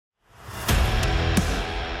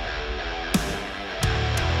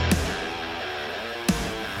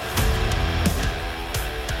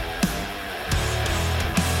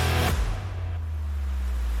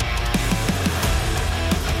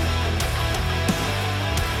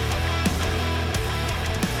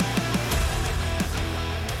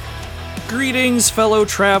Greetings, fellow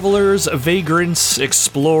travelers, vagrants,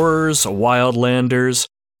 explorers, wildlanders,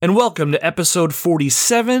 and welcome to episode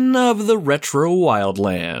 47 of the Retro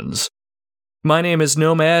Wildlands. My name is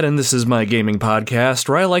Nomad, and this is my gaming podcast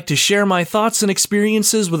where I like to share my thoughts and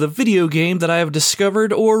experiences with a video game that I have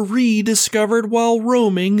discovered or rediscovered while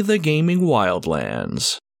roaming the gaming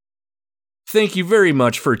wildlands. Thank you very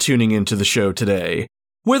much for tuning into the show today.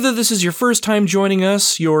 Whether this is your first time joining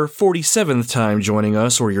us, your 47th time joining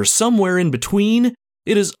us, or you're somewhere in between,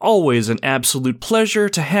 it is always an absolute pleasure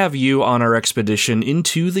to have you on our expedition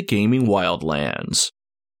into the gaming wildlands.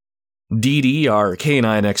 Dee Dee, our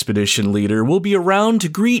canine expedition leader, will be around to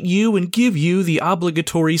greet you and give you the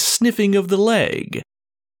obligatory sniffing of the leg.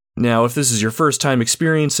 Now, if this is your first time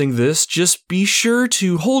experiencing this, just be sure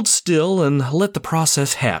to hold still and let the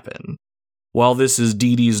process happen. While this is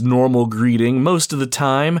Dee Dee's normal greeting most of the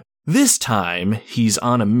time, this time he's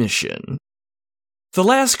on a mission. The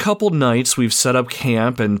last couple nights we've set up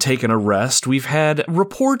camp and taken a rest, we've had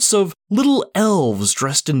reports of little elves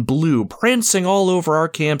dressed in blue prancing all over our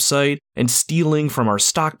campsite and stealing from our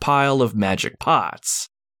stockpile of magic pots.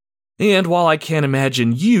 And while I can't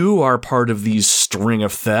imagine you are part of these string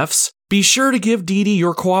of thefts, be sure to give Dee Dee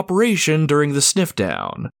your cooperation during the sniff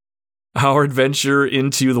down. Our adventure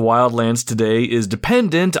into the wildlands today is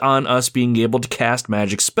dependent on us being able to cast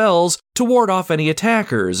magic spells to ward off any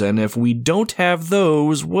attackers, and if we don't have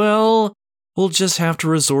those, well, we'll just have to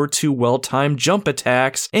resort to well-timed jump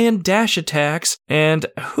attacks and dash attacks, and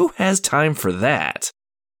who has time for that?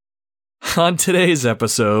 On today's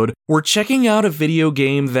episode, we're checking out a video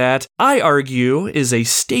game that, I argue, is a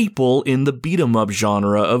staple in the beat-em-up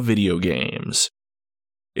genre of video games.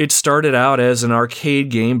 It started out as an arcade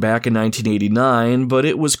game back in 1989, but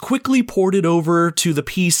it was quickly ported over to the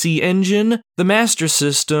PC Engine, the Master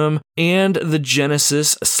System, and the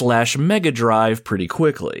Genesis/Mega Drive pretty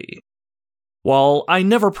quickly. While I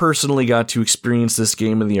never personally got to experience this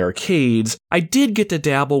game in the arcades, I did get to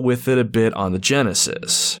dabble with it a bit on the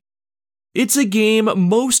Genesis. It's a game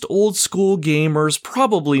most old-school gamers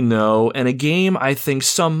probably know, and a game I think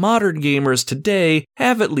some modern gamers today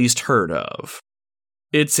have at least heard of.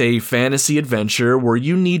 It's a fantasy adventure where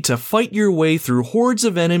you need to fight your way through hordes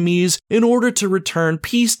of enemies in order to return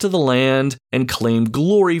peace to the land and claim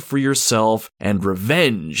glory for yourself and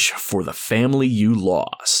revenge for the family you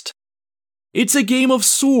lost. It's a game of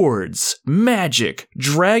swords, magic,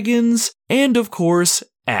 dragons, and of course,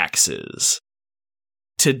 axes.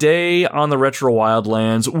 Today on the Retro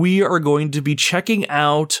Wildlands, we are going to be checking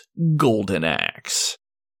out Golden Axe.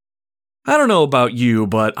 I don't know about you,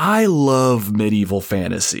 but I love medieval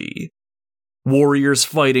fantasy. Warriors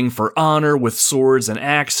fighting for honor with swords and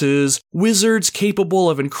axes, wizards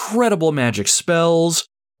capable of incredible magic spells,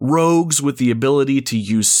 rogues with the ability to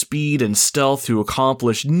use speed and stealth to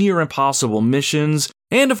accomplish near-impossible missions,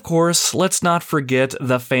 and of course, let's not forget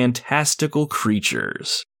the fantastical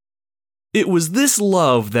creatures. It was this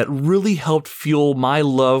love that really helped fuel my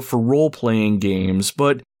love for role-playing games,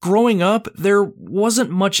 but growing up, there wasn't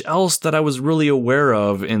much else that I was really aware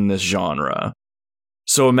of in this genre.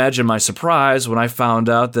 So imagine my surprise when I found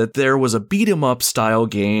out that there was a beat-em-up style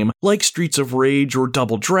game like Streets of Rage or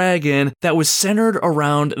Double Dragon that was centered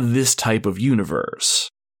around this type of universe.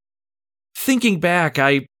 Thinking back,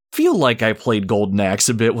 I feel like I played Golden Axe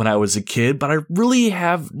a bit when I was a kid, but I really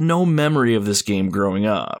have no memory of this game growing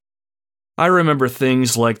up. I remember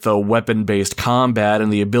things like the weapon-based combat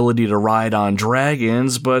and the ability to ride on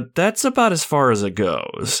dragons, but that's about as far as it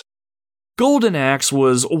goes. Golden Axe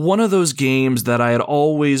was one of those games that I had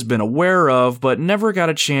always been aware of, but never got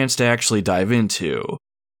a chance to actually dive into.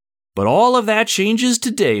 But all of that changes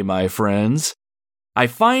today, my friends. I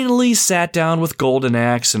finally sat down with Golden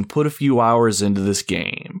Axe and put a few hours into this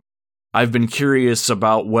game. I've been curious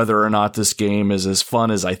about whether or not this game is as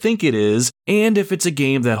fun as I think it is, and if it's a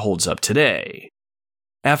game that holds up today.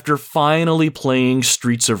 After finally playing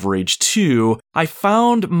Streets of Rage 2, I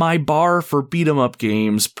found my bar for beat-em-up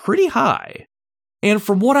games pretty high. And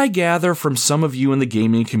from what I gather from some of you in the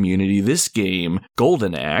gaming community, this game,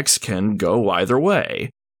 Golden Axe, can go either way.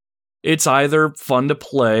 It's either fun to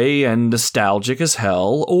play and nostalgic as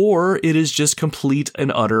hell, or it is just complete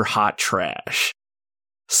and utter hot trash.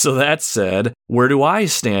 So that said, where do I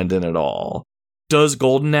stand in it all? Does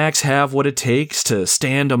Golden Axe have what it takes to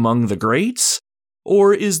stand among the greats?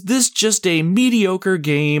 Or is this just a mediocre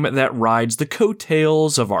game that rides the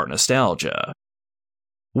coattails of our nostalgia?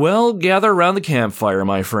 Well, gather around the campfire,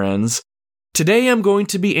 my friends. Today I'm going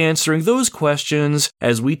to be answering those questions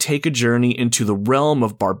as we take a journey into the realm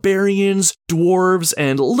of barbarians, dwarves,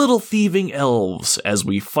 and little thieving elves as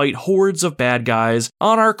we fight hordes of bad guys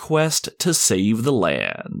on our quest to save the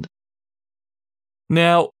land.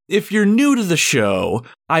 Now, if you're new to the show,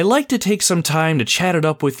 I like to take some time to chat it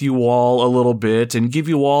up with you all a little bit and give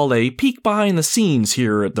you all a peek behind the scenes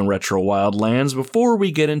here at the Retro Wildlands before we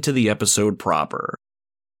get into the episode proper.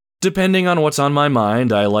 Depending on what's on my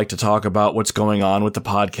mind, I like to talk about what's going on with the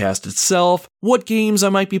podcast itself, what games I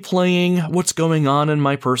might be playing, what's going on in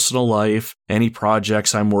my personal life, any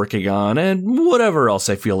projects I'm working on, and whatever else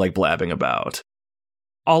I feel like blabbing about.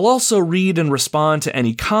 I'll also read and respond to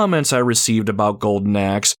any comments I received about Golden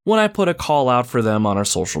Axe when I put a call out for them on our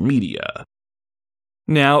social media.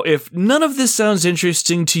 Now, if none of this sounds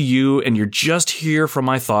interesting to you and you're just here for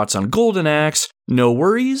my thoughts on Golden Axe, no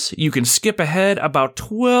worries, you can skip ahead about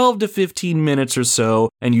 12 to 15 minutes or so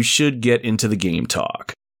and you should get into the game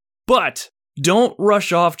talk. But don't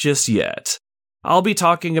rush off just yet. I'll be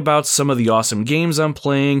talking about some of the awesome games I'm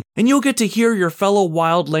playing, and you'll get to hear your fellow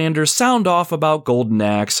Wildlanders sound off about Golden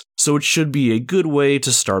Axe, so it should be a good way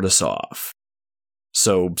to start us off.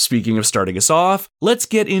 So, speaking of starting us off, let's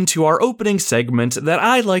get into our opening segment that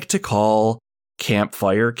I like to call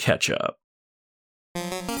Campfire Catch-Up.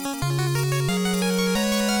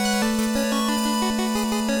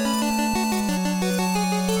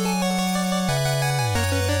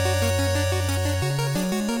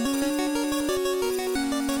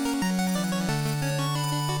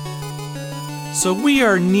 So we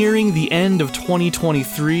are nearing the end of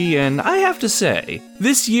 2023, and I have to say,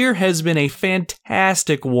 this year has been a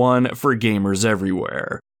fantastic one for gamers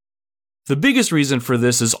everywhere. The biggest reason for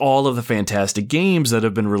this is all of the fantastic games that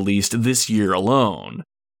have been released this year alone.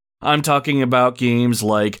 I'm talking about games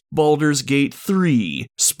like Baldur's Gate 3,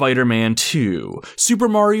 Spider-Man 2, Super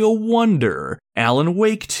Mario Wonder, Alan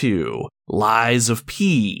Wake 2, Lies of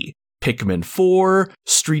P, Pikmin 4,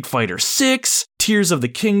 Street Fighter 6, Tears of the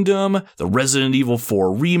Kingdom, the Resident Evil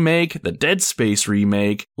 4 remake, the Dead Space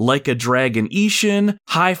remake, Like a Dragon Ishin,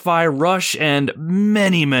 Hi-Fi Rush, and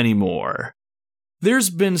many, many more. There's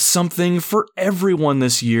been something for everyone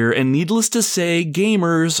this year, and needless to say,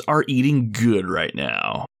 gamers are eating good right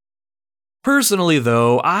now. Personally,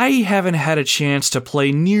 though, I haven't had a chance to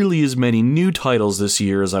play nearly as many new titles this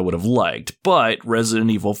year as I would have liked, but Resident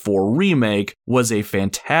Evil 4 Remake was a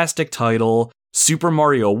fantastic title, Super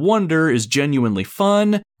Mario Wonder is genuinely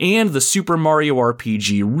fun, and the Super Mario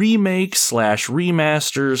RPG remake /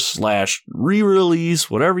 remaster / re-release,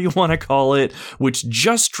 whatever you want to call it, which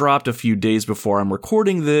just dropped a few days before I'm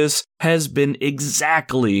recording this, has been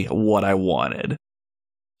exactly what I wanted.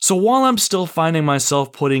 So while I'm still finding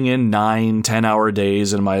myself putting in 9-10 hour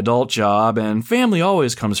days in my adult job, and family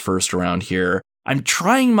always comes first around here, I'm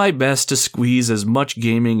trying my best to squeeze as much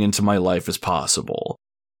gaming into my life as possible.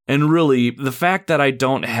 And really, the fact that I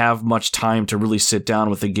don't have much time to really sit down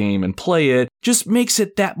with a game and play it just makes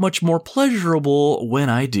it that much more pleasurable when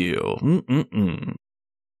I do.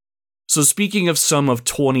 So speaking of some of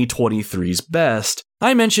 2023's best,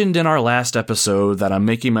 I mentioned in our last episode that I'm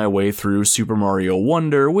making my way through Super Mario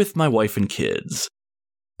Wonder with my wife and kids.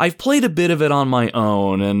 I've played a bit of it on my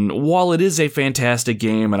own, and while it is a fantastic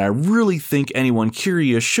game and I really think anyone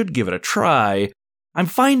curious should give it a try, I'm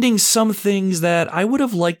finding some things that I would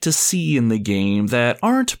have liked to see in the game that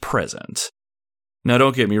aren't present. Now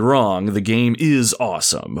don't get me wrong, the game is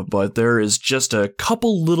awesome, but there is just a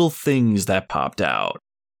couple little things that popped out.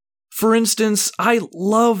 For instance, I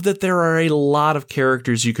love that there are a lot of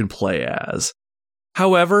characters you can play as.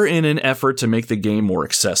 However, in an effort to make the game more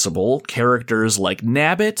accessible, characters like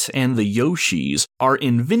Nabbit and the Yoshis are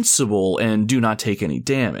invincible and do not take any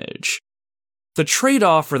damage. The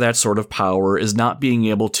trade-off for that sort of power is not being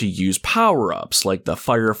able to use power-ups like the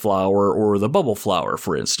Fire Flower or the Bubble Flower,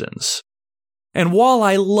 for instance. And while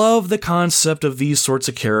I love the concept of these sorts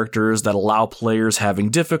of characters that allow players having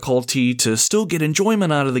difficulty to still get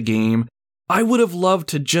enjoyment out of the game, I would have loved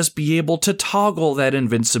to just be able to toggle that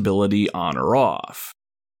invincibility on or off.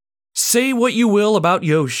 Say what you will about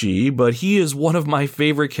Yoshi, but he is one of my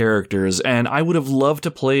favorite characters, and I would have loved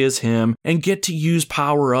to play as him and get to use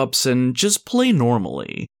power-ups and just play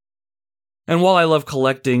normally. And while I love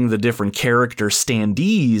collecting the different character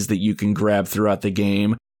standees that you can grab throughout the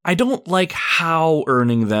game, I don't like how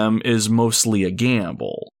earning them is mostly a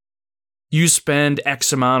gamble. You spend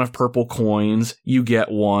X amount of purple coins, you get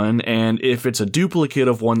one, and if it's a duplicate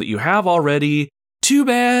of one that you have already, too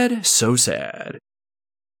bad, so sad.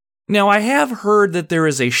 Now, I have heard that there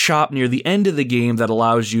is a shop near the end of the game that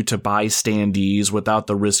allows you to buy standees without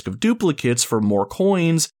the risk of duplicates for more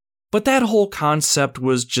coins, but that whole concept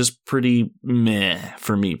was just pretty meh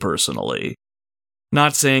for me personally.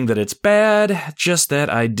 Not saying that it's bad, just that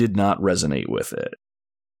I did not resonate with it.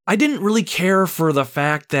 I didn't really care for the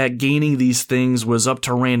fact that gaining these things was up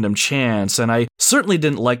to random chance, and I certainly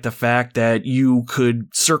didn't like the fact that you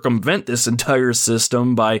could circumvent this entire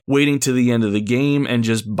system by waiting to the end of the game and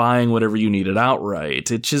just buying whatever you needed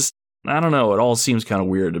outright. It just, I don't know, it all seems kind of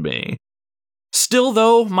weird to me. Still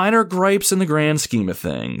though, minor gripes in the grand scheme of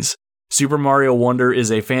things. Super Mario Wonder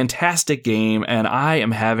is a fantastic game, and I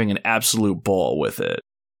am having an absolute ball with it.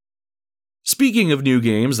 Speaking of new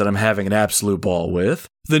games that I'm having an absolute ball with,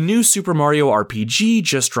 the new Super Mario RPG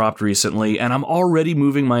just dropped recently, and I'm already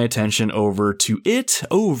moving my attention over to it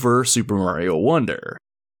over Super Mario Wonder.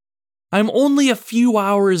 I'm only a few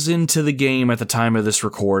hours into the game at the time of this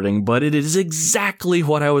recording, but it is exactly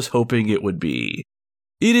what I was hoping it would be.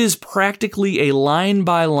 It is practically a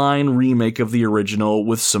line-by-line remake of the original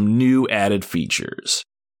with some new added features.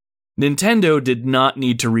 Nintendo did not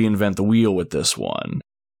need to reinvent the wheel with this one.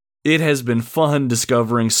 It has been fun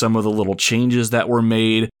discovering some of the little changes that were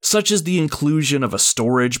made, such as the inclusion of a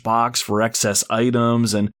storage box for excess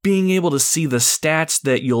items and being able to see the stats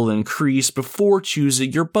that you'll increase before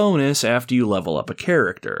choosing your bonus after you level up a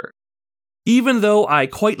character. Even though I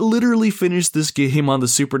quite literally finished this game on the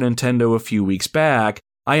Super Nintendo a few weeks back,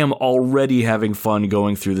 I am already having fun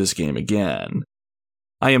going through this game again.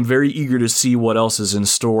 I am very eager to see what else is in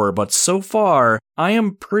store, but so far, I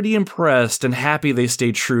am pretty impressed and happy they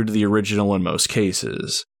stayed true to the original in most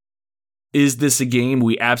cases. Is this a game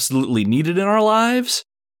we absolutely needed in our lives?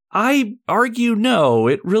 I argue no,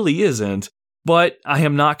 it really isn't, but I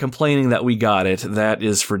am not complaining that we got it, that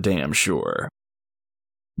is for damn sure.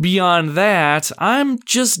 Beyond that, I'm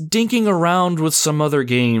just dinking around with some other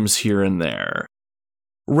games here and there.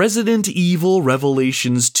 Resident Evil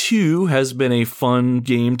Revelations 2 has been a fun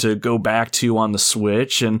game to go back to on the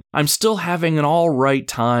Switch, and I'm still having an alright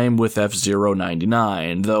time with F-Zero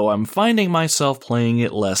 99, though I'm finding myself playing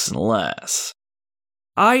it less and less.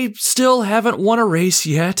 I still haven't won a race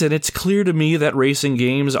yet, and it's clear to me that racing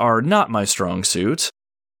games are not my strong suit.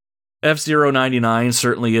 F-Zero 99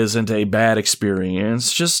 certainly isn't a bad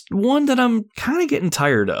experience, just one that I'm kinda getting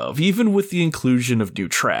tired of, even with the inclusion of new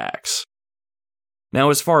tracks. Now,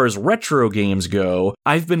 as far as retro games go,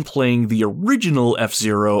 I've been playing the original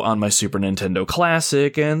F-Zero on my Super Nintendo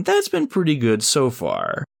Classic, and that's been pretty good so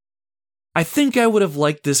far. I think I would have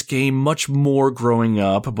liked this game much more growing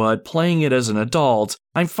up, but playing it as an adult,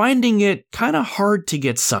 I'm finding it kinda hard to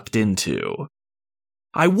get sucked into.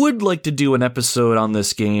 I would like to do an episode on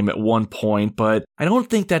this game at one point, but I don't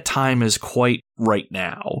think that time is quite right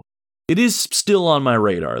now. It is still on my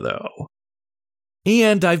radar, though.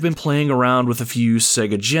 And I've been playing around with a few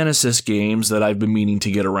Sega Genesis games that I've been meaning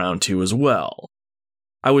to get around to as well.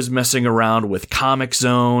 I was messing around with Comic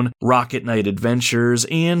Zone, Rocket Knight Adventures,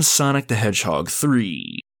 and Sonic the Hedgehog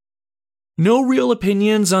 3. No real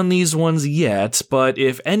opinions on these ones yet, but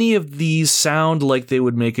if any of these sound like they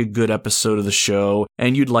would make a good episode of the show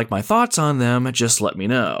and you'd like my thoughts on them, just let me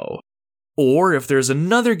know. Or if there's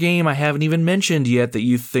another game I haven't even mentioned yet that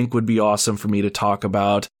you think would be awesome for me to talk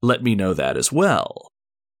about, let me know that as well.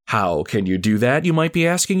 How can you do that, you might be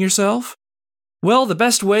asking yourself? Well, the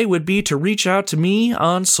best way would be to reach out to me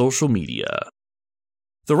on social media.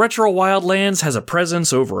 The Retro Wildlands has a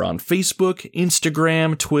presence over on Facebook,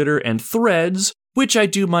 Instagram, Twitter, and Threads, which I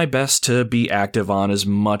do my best to be active on as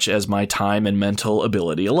much as my time and mental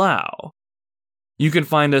ability allow. You can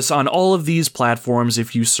find us on all of these platforms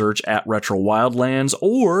if you search at Retro Wildlands,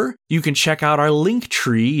 or you can check out our link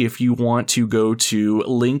tree if you want to go to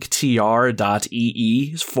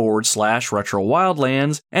linktr.ee/Retro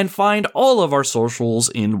Wildlands and find all of our socials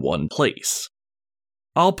in one place.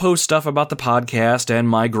 I'll post stuff about the podcast and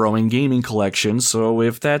my growing gaming collection, so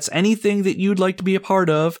if that's anything that you'd like to be a part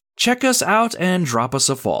of, check us out and drop us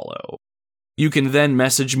a follow. You can then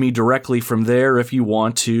message me directly from there if you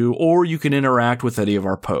want to, or you can interact with any of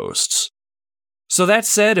our posts. So that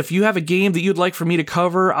said, if you have a game that you'd like for me to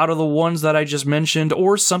cover out of the ones that I just mentioned,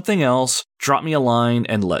 or something else, drop me a line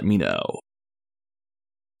and let me know.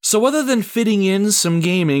 So other than fitting in some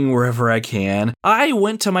gaming wherever I can, I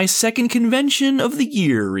went to my second convention of the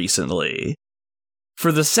year recently.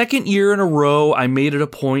 For the second year in a row, I made it a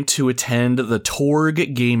point to attend the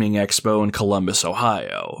Torg Gaming Expo in Columbus,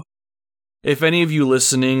 Ohio. If any of you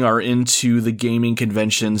listening are into the gaming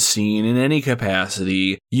convention scene in any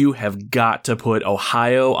capacity, you have got to put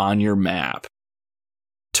Ohio on your map.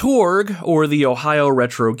 Torg, or the Ohio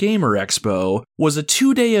Retro Gamer Expo, was a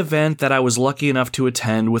 2-day event that I was lucky enough to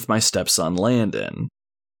attend with my stepson Landon.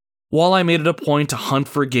 While I made it a point to hunt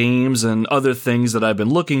for games and other things that I've been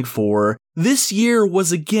looking for, this year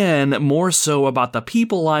was again more so about the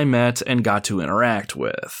people I met and got to interact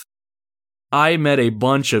with. I met a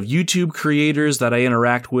bunch of YouTube creators that I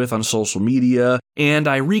interact with on social media, and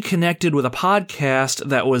I reconnected with a podcast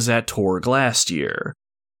that was at Torg last year.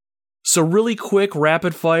 So really quick,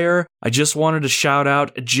 rapid fire, I just wanted to shout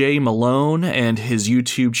out Jay Malone and his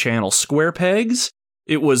YouTube channel Square Pegs.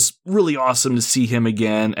 It was really awesome to see him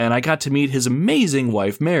again, and I got to meet his amazing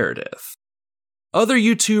wife Meredith. Other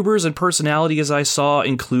YouTubers and personalities I saw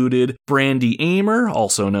included Brandy Aimer,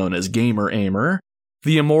 also known as Gamer Aimer,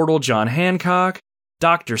 the immortal John Hancock,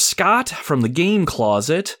 Dr. Scott from the Game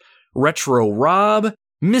Closet, Retro Rob,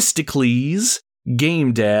 Mysticles,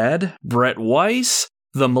 Game Dad, Brett Weiss,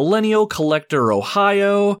 the Millennial Collector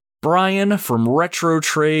Ohio, Brian from Retro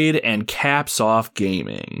Trade, and Caps Off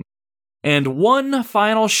Gaming. And one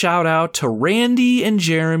final shout out to Randy and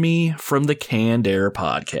Jeremy from the Canned Air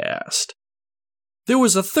podcast. There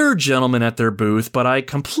was a third gentleman at their booth, but I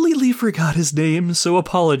completely forgot his name, so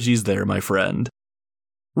apologies there, my friend.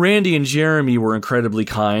 Randy and Jeremy were incredibly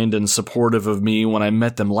kind and supportive of me when I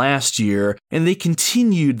met them last year, and they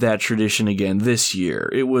continued that tradition again this year.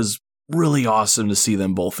 It was really awesome to see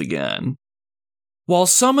them both again. While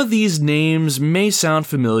some of these names may sound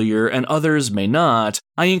familiar and others may not,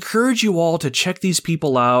 I encourage you all to check these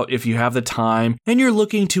people out if you have the time and you're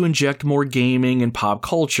looking to inject more gaming and pop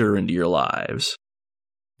culture into your lives.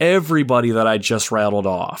 Everybody that I just rattled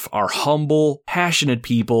off are humble, passionate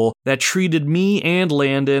people that treated me and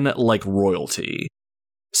Landon like royalty.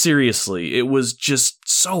 Seriously, it was just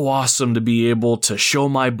so awesome to be able to show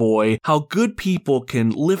my boy how good people can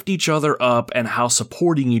lift each other up and how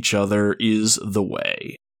supporting each other is the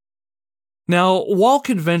way. Now, while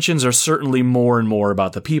conventions are certainly more and more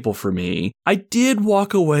about the people for me, I did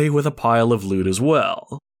walk away with a pile of loot as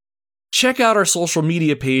well. Check out our social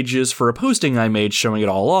media pages for a posting I made showing it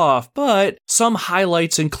all off, but some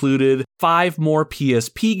highlights included 5 more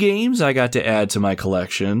PSP games I got to add to my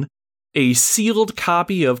collection, a sealed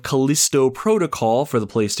copy of Callisto Protocol for the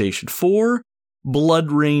PlayStation 4,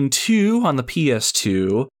 Blood Rain 2 on the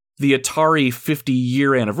PS2, the Atari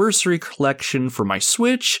 50-year anniversary collection for my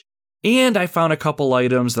Switch, and I found a couple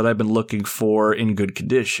items that I've been looking for in good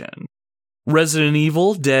condition. Resident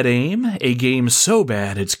Evil Dead Aim, a game so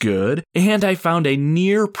bad it's good, and I found a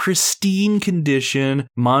near pristine condition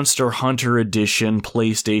Monster Hunter Edition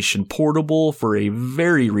PlayStation Portable for a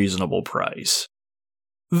very reasonable price.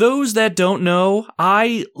 Those that don't know,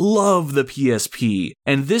 I love the PSP,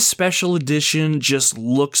 and this special edition just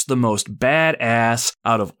looks the most badass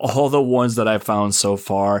out of all the ones that I've found so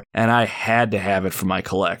far, and I had to have it for my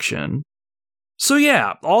collection. So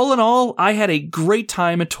yeah, all in all, I had a great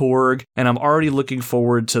time at Torg, and I'm already looking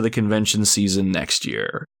forward to the convention season next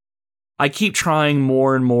year. I keep trying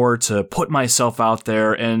more and more to put myself out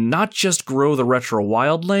there and not just grow the Retro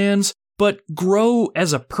Wildlands, but grow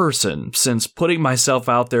as a person, since putting myself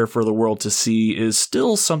out there for the world to see is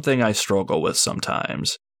still something I struggle with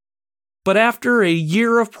sometimes. But after a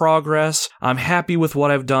year of progress, I'm happy with what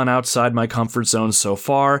I've done outside my comfort zone so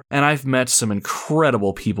far, and I've met some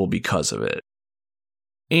incredible people because of it.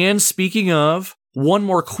 And speaking of, one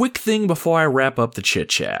more quick thing before I wrap up the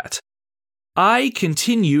chit-chat. I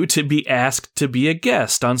continue to be asked to be a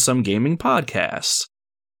guest on some gaming podcasts.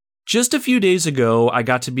 Just a few days ago, I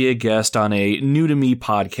got to be a guest on a New to Me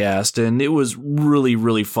podcast, and it was really,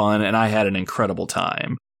 really fun, and I had an incredible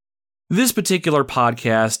time. This particular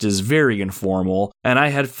podcast is very informal, and I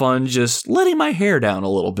had fun just letting my hair down a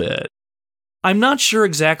little bit. I'm not sure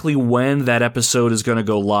exactly when that episode is going to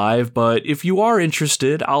go live, but if you are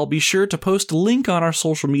interested, I'll be sure to post a link on our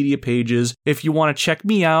social media pages if you want to check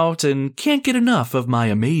me out and can't get enough of my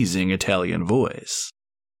amazing Italian voice.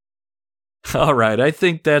 Alright, I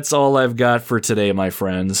think that's all I've got for today, my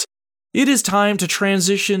friends. It is time to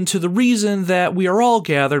transition to the reason that we are all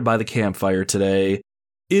gathered by the campfire today.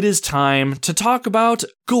 It is time to talk about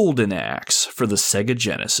Golden Axe for the Sega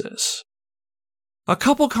Genesis. A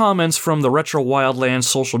couple comments from the Retro Wildlands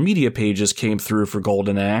social media pages came through for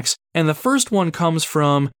Golden Axe, and the first one comes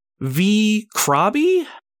from V. Krabby?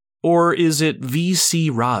 Or is it VC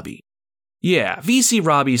Robbie? Yeah, VC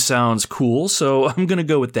Robbie sounds cool, so I'm gonna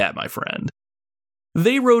go with that, my friend.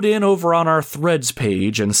 They wrote in over on our Threads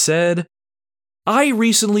page and said, I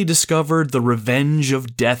recently discovered The Revenge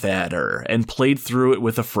of Death Adder and played through it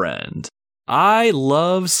with a friend. I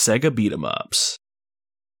love Sega beat-em-ups.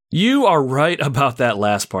 You are right about that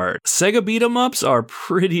last part. Sega beat-em-ups are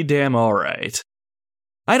pretty damn alright.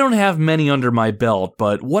 I don't have many under my belt,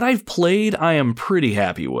 but what I've played I am pretty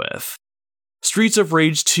happy with. Streets of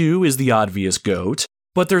Rage 2 is the obvious GOAT,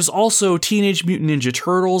 but there's also Teenage Mutant Ninja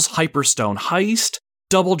Turtles Hyperstone Heist,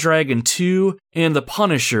 Double Dragon 2, and The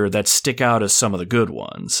Punisher that stick out as some of the good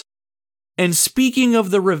ones. And speaking of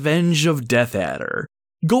the revenge of Death Adder,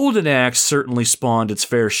 Golden Axe certainly spawned its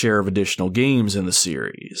fair share of additional games in the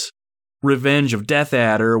series. Revenge of Death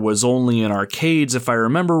Adder was only in arcades if I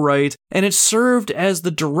remember right, and it served as the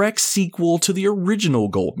direct sequel to the original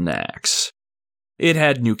Golden Axe. It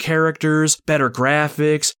had new characters, better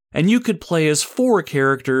graphics, and you could play as 4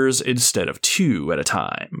 characters instead of 2 at a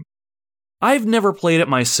time. I've never played it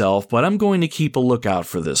myself, but I'm going to keep a lookout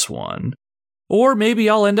for this one. Or maybe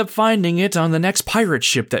I'll end up finding it on the next pirate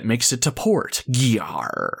ship that makes it to port.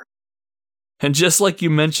 Gyar. And just like you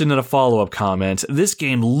mentioned in a follow-up comment, this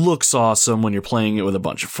game looks awesome when you're playing it with a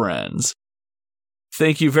bunch of friends.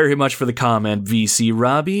 Thank you very much for the comment, VC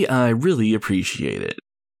Robbie. I really appreciate it.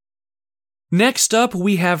 Next up,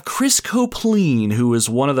 we have Chris Copleen, who is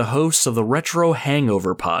one of the hosts of the Retro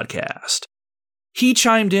Hangover podcast. He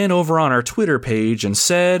chimed in over on our Twitter page and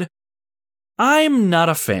said, "I'm not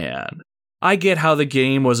a fan. I get how the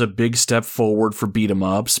game was a big step forward for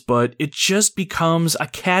beat-em-ups, but it just becomes a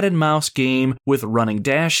cat-and-mouse game with running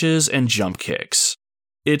dashes and jump kicks.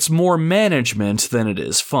 It's more management than it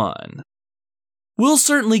is fun. We'll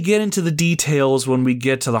certainly get into the details when we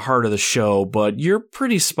get to the heart of the show, but you're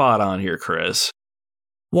pretty spot on here, Chris.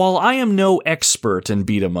 While I am no expert in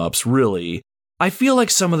beat-em-ups, really, I feel like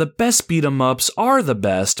some of the best beat-em-ups are the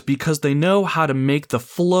best because they know how to make the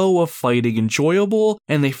flow of fighting enjoyable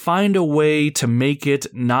and they find a way to make it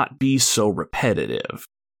not be so repetitive.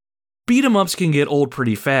 Beat-em-ups can get old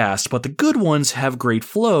pretty fast, but the good ones have great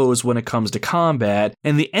flows when it comes to combat,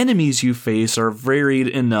 and the enemies you face are varied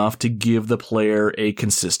enough to give the player a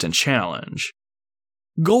consistent challenge.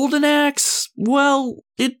 Golden Axe? Well,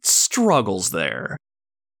 it struggles there.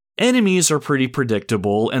 Enemies are pretty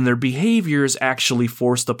predictable, and their behaviors actually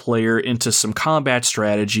force the player into some combat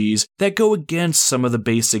strategies that go against some of the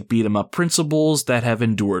basic beat-em-up principles that have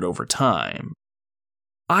endured over time.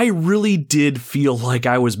 I really did feel like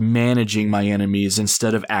I was managing my enemies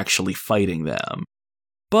instead of actually fighting them.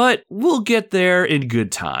 But we'll get there in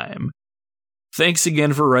good time. Thanks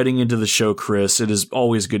again for writing into the show, Chris. It is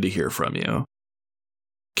always good to hear from you.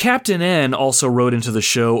 Captain N also wrote into the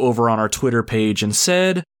show over on our Twitter page and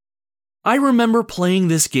said, "I remember playing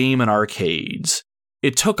this game in arcades.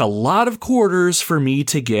 It took a lot of quarters for me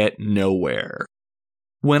to get nowhere.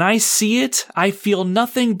 When I see it, I feel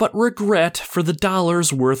nothing but regret for the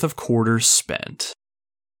dollars worth of quarters spent."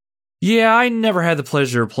 Yeah, I never had the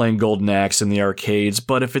pleasure of playing Golden Axe in the arcades,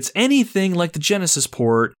 but if it's anything like the Genesis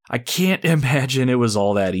port, I can't imagine it was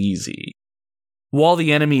all that easy. While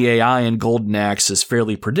the enemy AI in Golden Axe is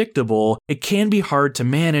fairly predictable, it can be hard to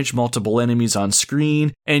manage multiple enemies on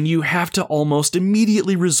screen, and you have to almost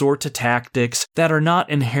immediately resort to tactics that are not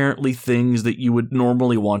inherently things that you would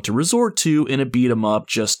normally want to resort to in a beat-em-up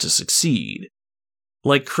just to succeed.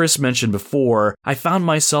 Like Chris mentioned before, I found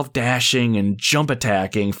myself dashing and jump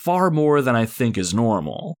attacking far more than I think is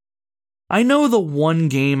normal. I know the one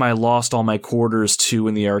game I lost all my quarters to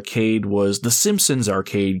in the arcade was the Simpsons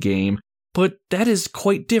arcade game, but that is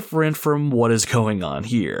quite different from what is going on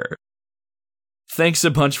here. Thanks a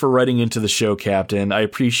bunch for writing into the show, Captain. I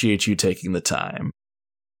appreciate you taking the time.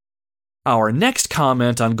 Our next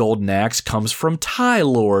comment on Golden Axe comes from Ty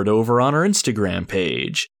Lord over on our Instagram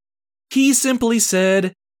page. He simply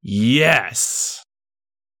said, "Yes!"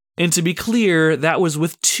 And to be clear, that was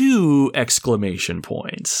with 2 exclamation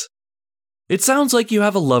points. It sounds like you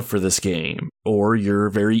have a love for this game, or you're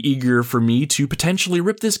very eager for me to potentially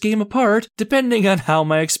rip this game apart, depending on how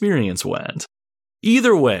my experience went.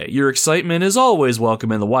 Either way, your excitement is always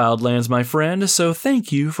welcome in the Wildlands, my friend, so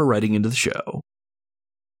thank you for writing into the show.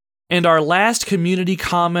 And our last community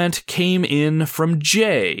comment came in from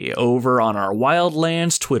Jay over on our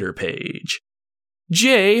Wildlands Twitter page.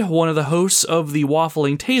 Jay, one of the hosts of the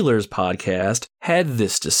Waffling Tailors podcast, had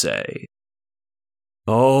this to say.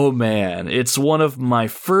 "Oh man, it's one of my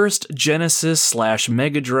first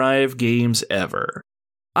Genesis/Mega Drive games ever.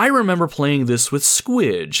 I remember playing this with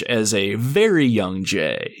Squidge as a very young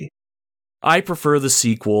Jay. I prefer the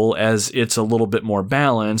sequel as it's a little bit more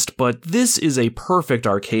balanced, but this is a perfect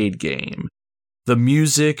arcade game. The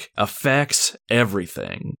music, effects,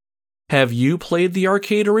 everything. Have you played the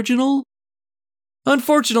arcade original?"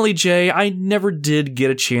 Unfortunately, Jay, I never did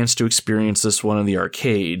get a chance to experience this one in the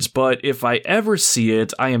arcades, but if I ever see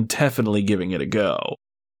it, I am definitely giving it a go.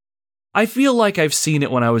 I feel like I've seen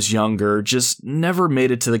it when I was younger, just never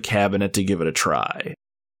made it to the cabinet to give it a try.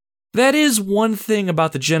 That is one thing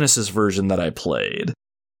about the Genesis version that I played.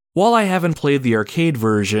 While I haven't played the arcade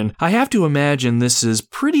version, I have to imagine this is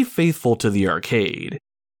pretty faithful to the arcade.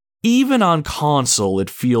 Even on console, it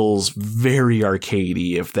feels very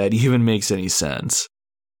arcadey, if that even makes any sense.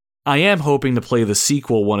 I am hoping to play the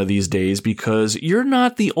sequel one of these days because you're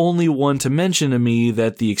not the only one to mention to me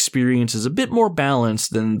that the experience is a bit more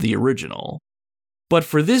balanced than the original. But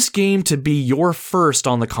for this game to be your first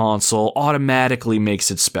on the console automatically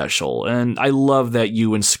makes it special, and I love that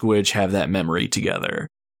you and Squidge have that memory together.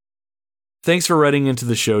 Thanks for writing into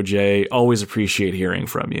the show, Jay. Always appreciate hearing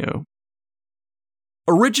from you.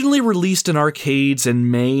 Originally released in arcades in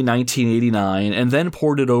May 1989 and then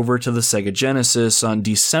ported over to the Sega Genesis on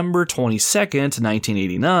December 22nd,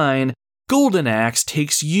 1989, Golden Axe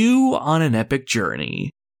takes you on an epic journey.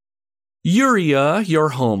 Uria, your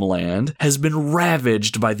homeland, has been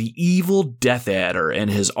ravaged by the evil Death Adder and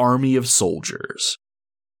his army of soldiers.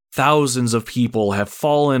 Thousands of people have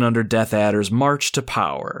fallen under Death Adder's march to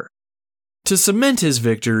power. To cement his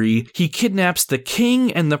victory, he kidnaps the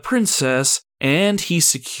king and the princess, and he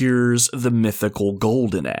secures the mythical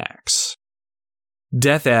Golden Axe.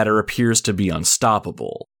 Death Adder appears to be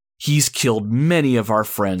unstoppable. He's killed many of our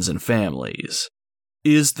friends and families.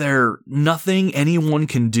 Is there nothing anyone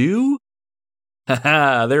can do?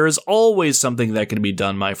 Haha, there is always something that can be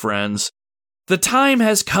done, my friends. The time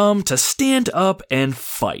has come to stand up and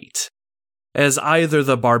fight. As either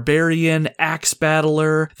the barbarian axe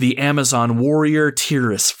battler, the Amazon warrior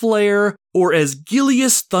Tyrus Flare, or as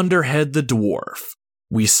Gilius Thunderhead the dwarf,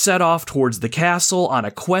 we set off towards the castle on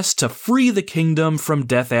a quest to free the kingdom from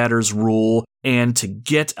Death Adder's rule and to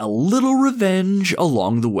get a little revenge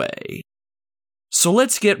along the way. So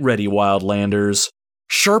let's get ready, Wildlanders.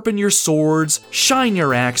 Sharpen your swords, shine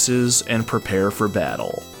your axes, and prepare for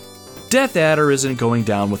battle. Death Adder isn't going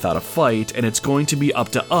down without a fight, and it's going to be up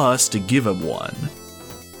to us to give him one.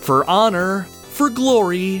 For honor, for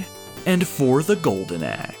glory, and for the Golden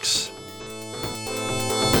Axe.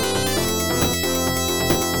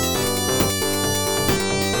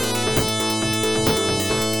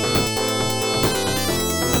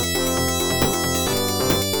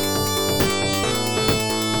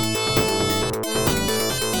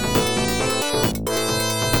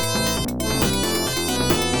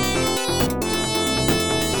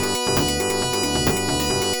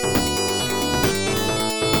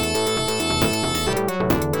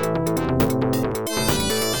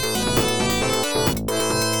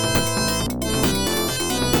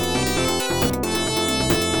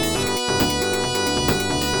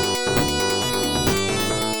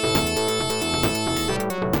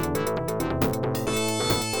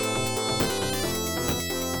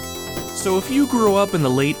 So if you grew up in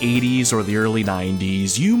the late 80s or the early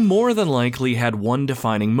 90s, you more than likely had one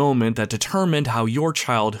defining moment that determined how your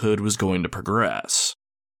childhood was going to progress.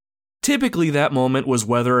 Typically, that moment was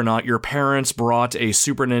whether or not your parents brought a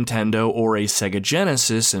Super Nintendo or a Sega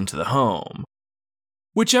Genesis into the home.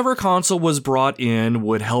 Whichever console was brought in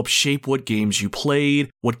would help shape what games you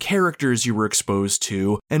played, what characters you were exposed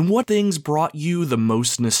to, and what things brought you the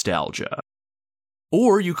most nostalgia.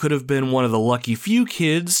 Or you could have been one of the lucky few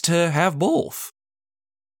kids to have both.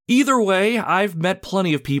 Either way, I've met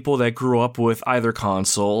plenty of people that grew up with either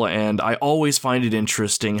console, and I always find it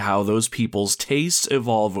interesting how those people's tastes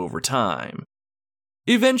evolve over time.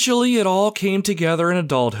 Eventually, it all came together in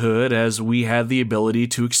adulthood as we had the ability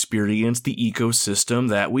to experience the ecosystem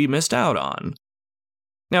that we missed out on.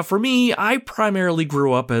 Now for me, I primarily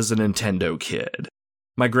grew up as a Nintendo kid.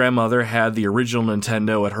 My grandmother had the original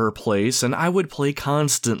Nintendo at her place, and I would play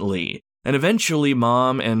constantly, and eventually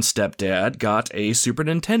Mom and Stepdad got a Super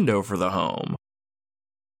Nintendo for the home.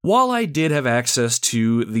 While I did have access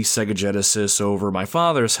to the Sega Genesis over my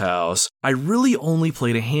father's house, I really only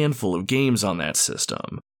played a handful of games on that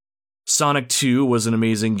system. Sonic 2 was an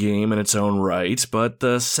amazing game in its own right, but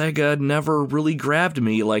the Sega never really grabbed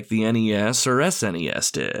me like the NES or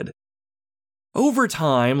SNES did. Over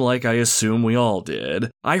time, like I assume we all did,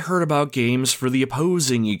 I heard about games for the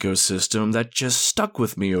opposing ecosystem that just stuck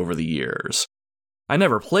with me over the years. I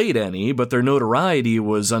never played any, but their notoriety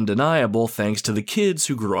was undeniable thanks to the kids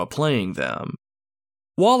who grew up playing them.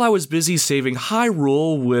 While I was busy saving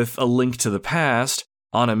Hyrule with A Link to the Past,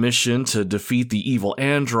 on a mission to defeat the evil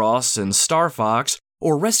Andross and Star Fox,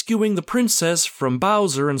 or rescuing the princess from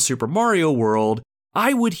Bowser in Super Mario World,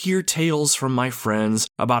 I would hear tales from my friends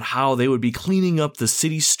about how they would be cleaning up the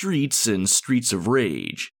city streets in Streets of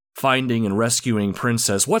Rage, finding and rescuing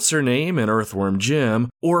Princess What's-Her-Name in Earthworm Jim,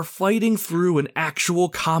 or fighting through an actual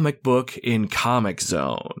comic book in Comic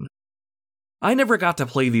Zone. I never got to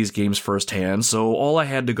play these games firsthand, so all I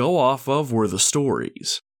had to go off of were the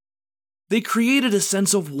stories. They created a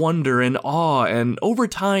sense of wonder and awe, and over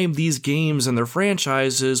time these games and their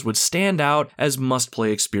franchises would stand out as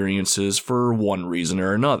must-play experiences for one reason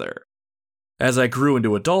or another. As I grew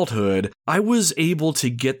into adulthood, I was able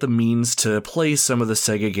to get the means to play some of the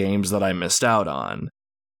Sega games that I missed out on.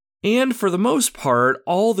 And for the most part,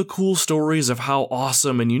 all the cool stories of how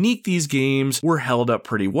awesome and unique these games were held up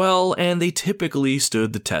pretty well, and they typically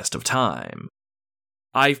stood the test of time.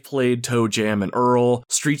 I've played Toe Jam and Earl,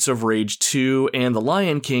 Streets of Rage 2, and The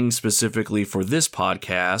Lion King specifically for this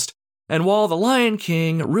podcast, and while The Lion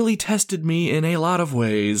King really tested me in a lot of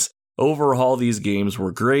ways, overall these games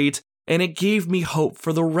were great, and it gave me hope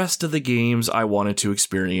for the rest of the games I wanted to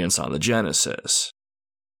experience on the Genesis.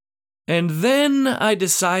 And then I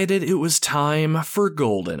decided it was time for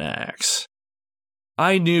Golden Axe.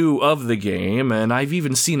 I knew of the game, and I've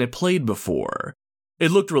even seen it played before.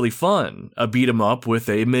 It looked really fun, a beat-em-up with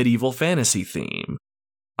a medieval fantasy theme.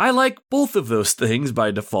 I like both of those things by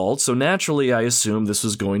default, so naturally I assumed this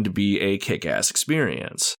was going to be a kick-ass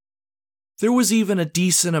experience. There was even a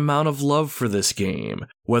decent amount of love for this game,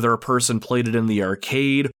 whether a person played it in the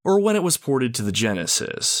arcade or when it was ported to the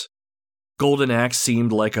Genesis. Golden Axe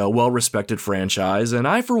seemed like a well-respected franchise, and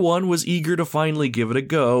I for one was eager to finally give it a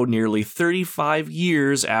go nearly 35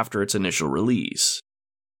 years after its initial release.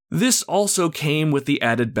 This also came with the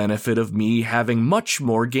added benefit of me having much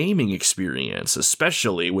more gaming experience,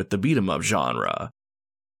 especially with the beat-em-up genre.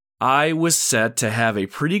 I was set to have a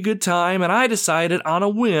pretty good time, and I decided on a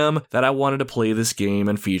whim that I wanted to play this game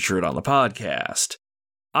and feature it on the podcast.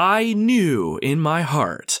 I knew in my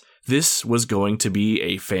heart this was going to be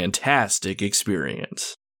a fantastic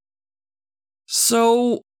experience.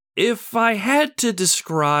 So, if I had to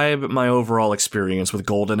describe my overall experience with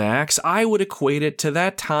Golden Axe, I would equate it to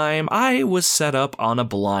that time I was set up on a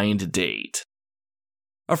blind date.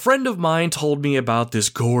 A friend of mine told me about this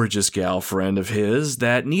gorgeous gal friend of his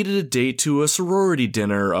that needed a date to a sorority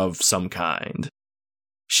dinner of some kind.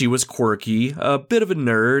 She was quirky, a bit of a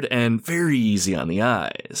nerd, and very easy on the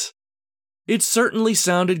eyes. It certainly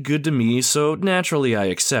sounded good to me, so naturally I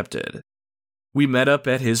accepted. We met up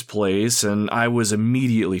at his place, and I was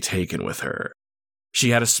immediately taken with her.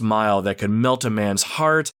 She had a smile that could melt a man's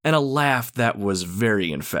heart, and a laugh that was very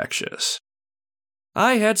infectious.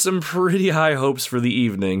 I had some pretty high hopes for the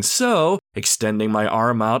evening, so, extending my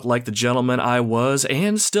arm out like the gentleman I was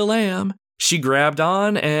and still am, she grabbed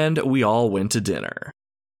on, and we all went to dinner.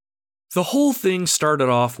 The whole thing started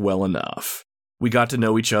off well enough. We got to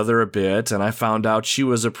know each other a bit, and I found out she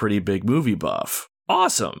was a pretty big movie buff.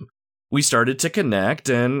 Awesome! We started to connect,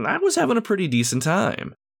 and I was having a pretty decent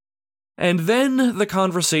time. And then the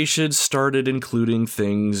conversation started including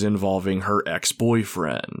things involving her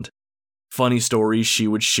ex-boyfriend. Funny stories she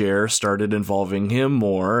would share started involving him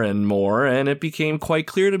more, and it became quite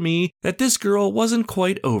clear to me that this girl wasn't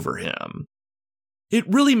quite over him. It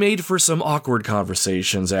really made for some awkward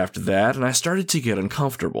conversations after that, and I started to get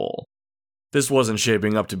uncomfortable. This wasn't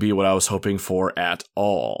shaping up to be what I was hoping for at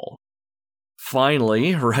all.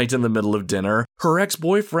 Finally, right in the middle of dinner, her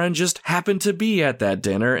ex-boyfriend just happened to be at that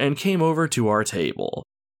dinner and came over to our table.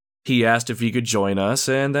 He asked if he could join us,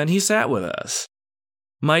 and then he sat with us.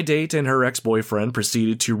 My date and her ex-boyfriend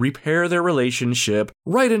proceeded to repair their relationship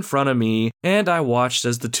right in front of me, and I watched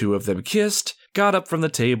as the two of them kissed, got up from the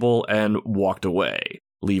table, and walked away,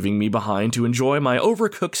 leaving me behind to enjoy my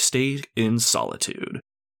overcooked steak in solitude.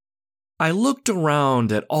 I looked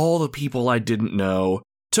around at all the people I didn't know,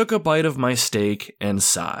 took a bite of my steak, and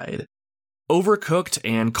sighed. Overcooked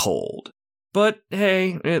and cold. But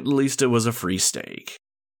hey, at least it was a free steak.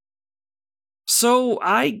 So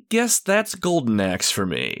I guess that's Golden Axe for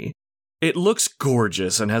me. It looks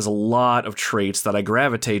gorgeous and has a lot of traits that I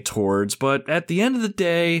gravitate towards, but at the end of the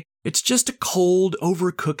day, it's just a cold,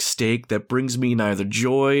 overcooked steak that brings me neither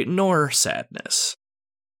joy nor sadness.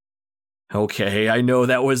 Okay, I know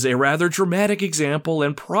that was a rather dramatic example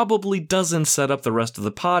and probably doesn't set up the rest of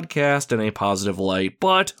the podcast in a positive light,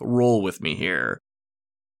 but roll with me here.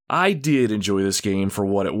 I did enjoy this game for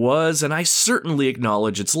what it was, and I certainly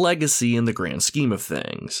acknowledge its legacy in the grand scheme of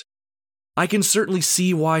things. I can certainly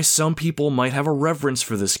see why some people might have a reverence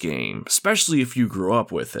for this game, especially if you grew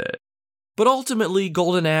up with it. But ultimately,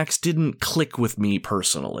 Golden Axe didn't click with me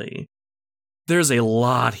personally. There's a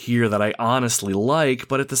lot here that I honestly like,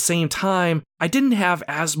 but at the same time, I didn't have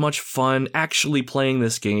as much fun actually playing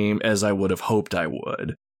this game as I would have hoped I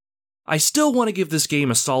would. I still want to give this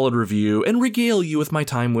game a solid review and regale you with my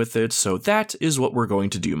time with it, so that is what we're going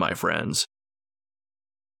to do, my friends.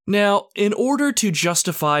 Now, in order to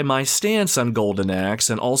justify my stance on Golden Axe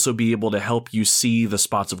and also be able to help you see the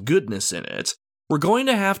spots of goodness in it, we're going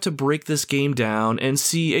to have to break this game down and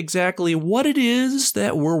see exactly what it is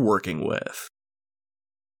that we're working with.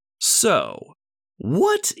 So,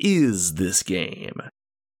 what is this game?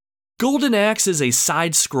 Golden Axe is a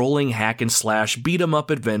side-scrolling hack-and-slash beat-em-up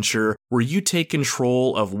adventure where you take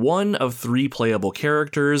control of one of 3 playable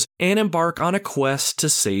characters and embark on a quest to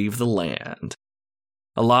save the land.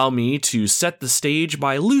 Allow me to set the stage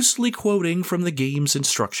by loosely quoting from the game's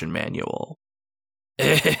instruction manual.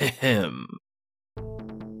 Ahem.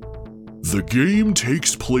 The game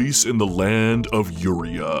takes place in the land of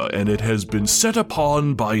Uria, and it has been set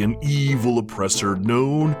upon by an evil oppressor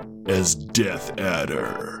known as Death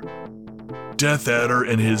Adder. Death Adder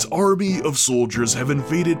and his army of soldiers have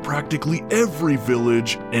invaded practically every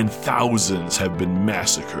village, and thousands have been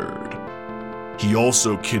massacred. He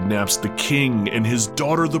also kidnaps the king and his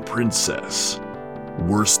daughter the princess.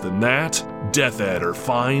 Worse than that, Death Adder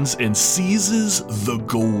finds and seizes the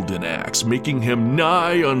Golden Axe, making him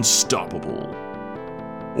nigh unstoppable.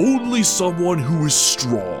 Only someone who is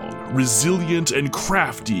strong, resilient, and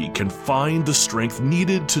crafty can find the strength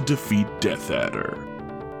needed to defeat Death Adder.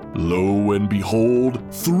 Lo and behold,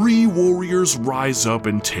 3 warriors rise up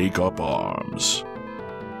and take up arms.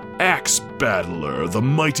 Axe Battler, the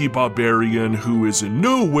mighty barbarian who is in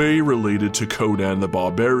no way related to Conan the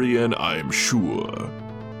Barbarian, I am sure.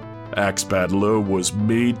 Axe Battler was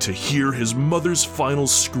made to hear his mother's final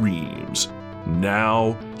screams.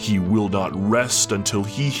 Now, he will not rest until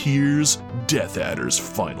he hears Death Adder's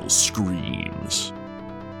final screams.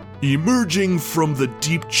 Emerging from the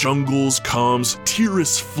deep jungles comes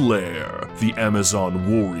Tiris Flare, the Amazon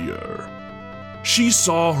warrior. She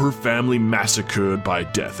saw her family massacred by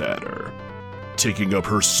Death Adder. Taking up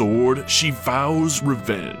her sword, she vows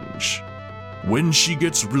revenge. When she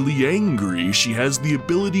gets really angry, she has the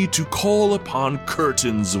ability to call upon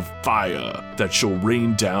curtains of fire that shall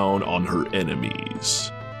rain down on her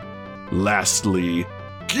enemies. Lastly,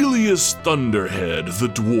 Gilius Thunderhead, the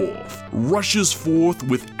dwarf, rushes forth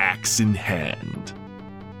with axe in hand.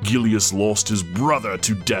 Gilius lost his brother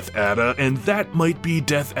to Death Adder, and that might be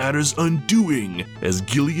Death Adder's undoing, as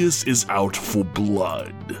Gilius is out for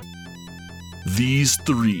blood. These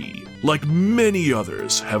 3, like many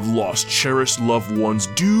others, have lost cherished loved ones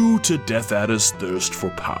due to Death Adder's thirst for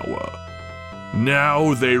power.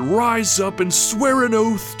 Now they rise up and swear an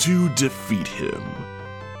oath to defeat him,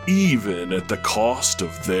 even at the cost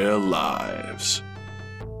of their lives.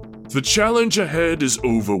 The challenge ahead is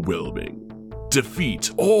overwhelming.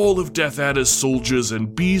 Defeat all of Death Adder's soldiers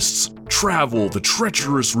and beasts, travel the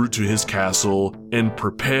treacherous route to his castle, and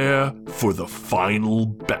prepare for the final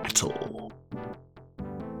battle.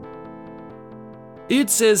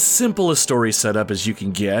 It's as simple a story setup as you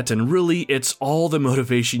can get, and really it's all the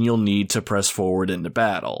motivation you'll need to press forward into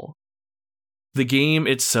battle. The game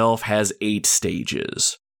itself has 8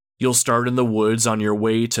 stages. You'll start in the woods on your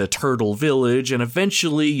way to Turtle Village, and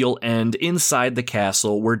eventually you'll end inside the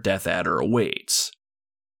castle where Death Adder awaits.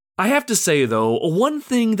 I have to say though, one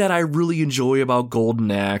thing that I really enjoy about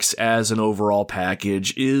Golden Axe as an overall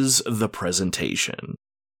package is the presentation.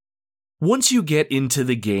 Once you get into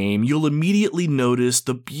the game, you'll immediately notice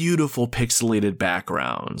the beautiful pixelated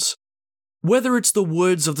backgrounds. Whether it's the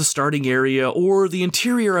woods of the starting area or the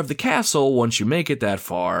interior of the castle once you make it that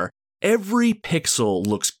far, every pixel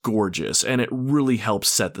looks gorgeous, and it really helps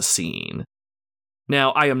set the scene.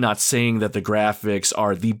 Now, I am not saying that the graphics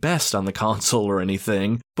are the best on the console or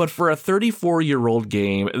anything, but for a 34-year-old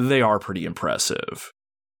game, they are pretty impressive.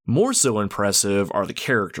 More so impressive are the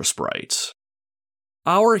character sprites.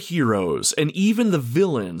 Our heroes, and even the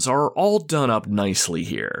villains, are all done up nicely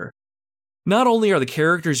here. Not only are the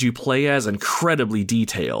characters you play as incredibly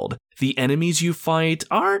detailed, the enemies you fight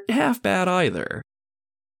aren't half bad either.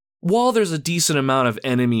 While there's a decent amount of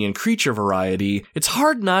enemy and creature variety, it's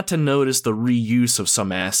hard not to notice the reuse of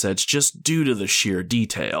some assets just due to the sheer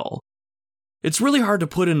detail. It's really hard to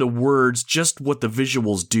put into words just what the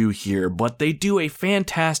visuals do here, but they do a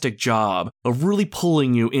fantastic job of really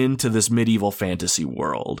pulling you into this medieval fantasy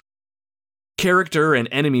world. Character and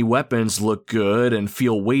enemy weapons look good and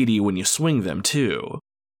feel weighty when you swing them too.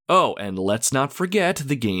 Oh, and let's not forget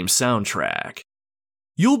the game's soundtrack.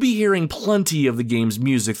 You'll be hearing plenty of the game's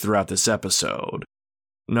music throughout this episode.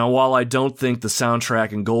 Now, while I don't think the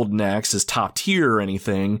soundtrack in Golden Axe is top tier or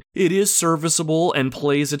anything, it is serviceable and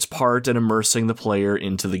plays its part in immersing the player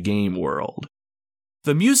into the game world.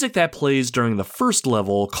 The music that plays during the first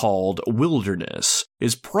level, called Wilderness,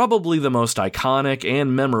 is probably the most iconic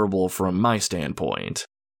and memorable from my standpoint.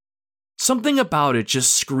 Something about it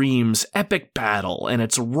just screams epic battle, and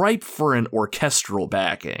it's ripe for an orchestral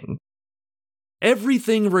backing.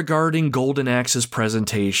 Everything regarding Golden Axe's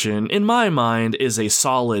presentation, in my mind, is a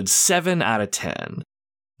solid 7 out of 10.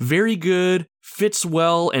 Very good, fits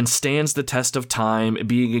well, and stands the test of time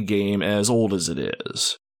being a game as old as it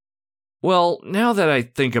is. Well, now that I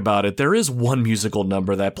think about it, there is one musical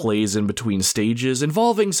number that plays in between stages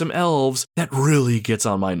involving some elves that really gets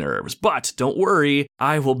on my nerves. But don't worry,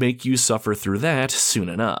 I will make you suffer through that soon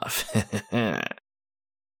enough.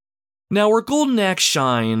 Now, where Golden Axe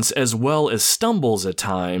shines as well as stumbles at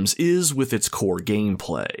times is with its core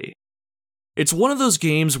gameplay. It's one of those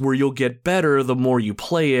games where you'll get better the more you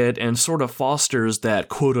play it and sort of fosters that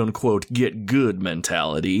quote-unquote get good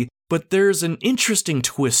mentality, but there's an interesting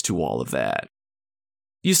twist to all of that.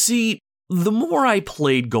 You see, the more I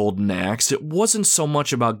played Golden Axe, it wasn't so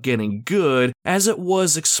much about getting good as it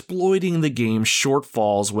was exploiting the game's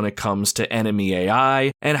shortfalls when it comes to enemy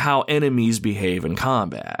AI and how enemies behave in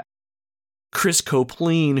combat. Chris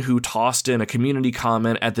Copleen, who tossed in a community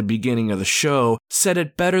comment at the beginning of the show, said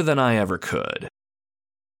it better than I ever could.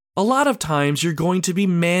 A lot of times you're going to be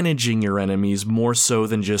managing your enemies more so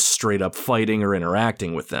than just straight up fighting or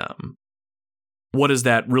interacting with them. What does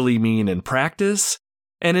that really mean in practice?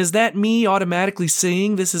 And is that me automatically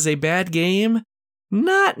saying this is a bad game?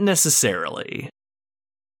 Not necessarily.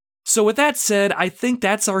 So with that said, I think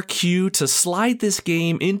that's our cue to slide this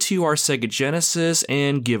game into our Sega Genesis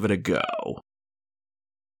and give it a go.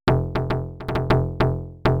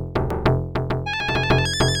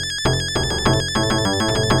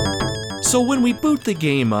 So when we boot the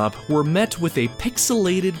game up, we're met with a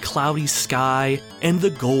pixelated cloudy sky and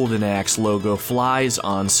the Golden Axe logo flies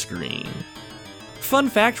on screen. Fun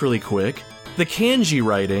fact really quick, the kanji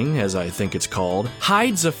writing, as I think it's called,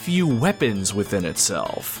 hides a few weapons within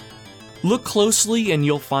itself. Look closely and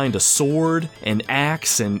you'll find a sword, an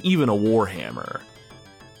axe, and even a warhammer.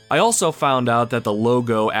 I also found out that the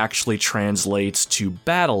logo actually translates to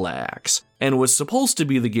Battle Axe, and was supposed to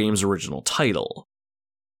be the game's original title.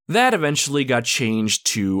 That eventually got changed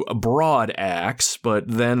to Broad Axe, but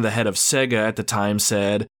then the head of Sega at the time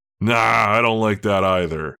said, "Nah, I don't like that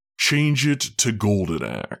either. Change it to Golden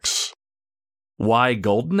Axe." Why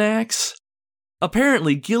Golden Axe?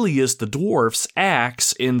 Apparently, Gilius the dwarf's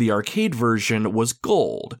axe in the arcade version was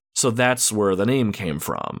gold, so that's where the name came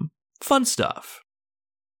from. Fun stuff.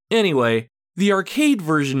 Anyway, the arcade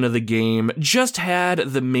version of the game just had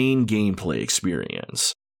the main gameplay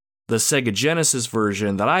experience. The Sega Genesis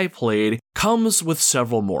version that I played comes with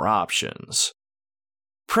several more options.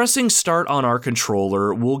 Pressing start on our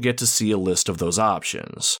controller, we'll get to see a list of those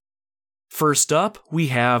options. First up, we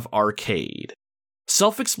have Arcade.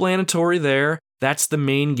 Self-explanatory there, that's the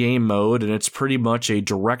main game mode and it's pretty much a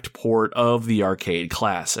direct port of the arcade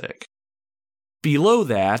classic. Below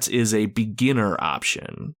that is a beginner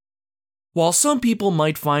option. While some people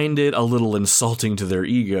might find it a little insulting to their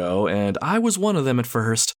ego, and I was one of them at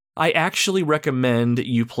first, I actually recommend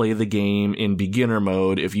you play the game in beginner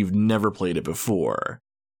mode if you've never played it before.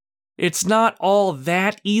 It's not all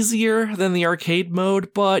that easier than the arcade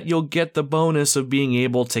mode, but you'll get the bonus of being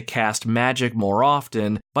able to cast magic more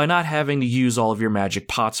often by not having to use all of your magic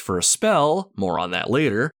pots for a spell, more on that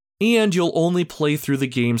later, and you'll only play through the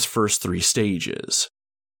game's first 3 stages.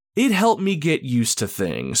 It helped me get used to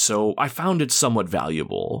things, so I found it somewhat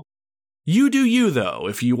valuable. You do you though,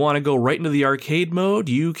 if you want to go right into the arcade mode,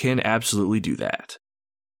 you can absolutely do that.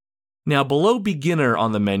 Now, below beginner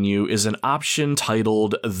on the menu is an option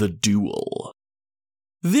titled The Duel.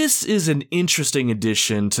 This is an interesting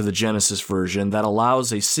addition to the Genesis version that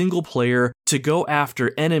allows a single player to go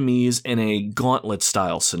after enemies in a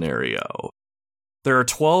gauntlet-style scenario. There are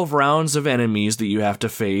 12 rounds of enemies that you have to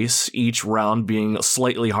face, each round being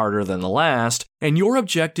slightly harder than the last, and your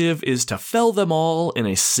objective is to fell them all in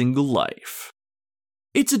a single life.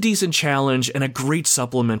 It's a decent challenge and a great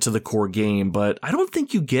supplement to the core game, but I don't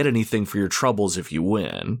think you get anything for your troubles if you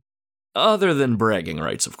win. Other than bragging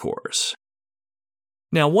rights, of course.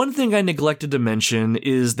 Now, one thing I neglected to mention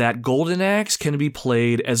is that Golden Axe can be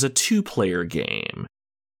played as a 2-player game.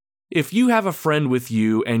 If you have a friend with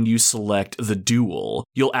you and you select The Duel,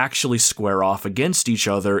 you'll actually square off against each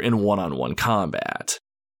other in one-on-one combat.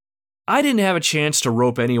 I didn't have a chance to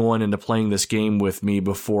rope anyone into playing this game with me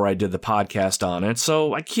before I did the podcast on it,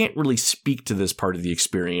 so I can't really speak to this part of the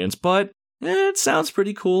experience, but it sounds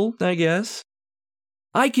pretty cool, I guess.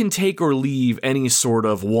 I can take or leave any sort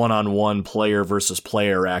of one-on-one player versus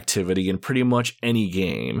player activity in pretty much any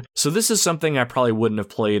game, so this is something I probably wouldn't have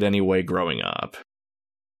played anyway growing up.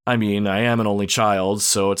 I mean, I am an only child,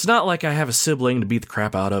 so it's not like I have a sibling to beat the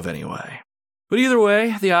crap out of anyway. But either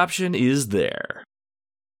way, the option is there.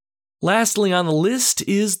 Lastly on the list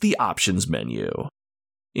is the options menu.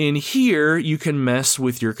 In here, you can mess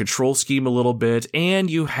with your control scheme a little bit, and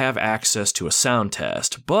you have access to a sound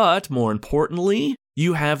test, but more importantly,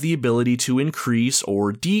 you have the ability to increase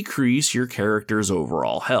or decrease your character's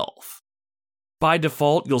overall health. By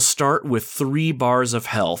default, you'll start with 3 bars of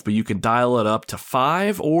health, but you can dial it up to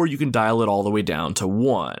 5, or you can dial it all the way down to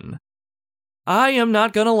 1. I am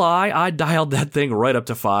not gonna lie, I dialed that thing right up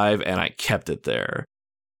to 5, and I kept it there.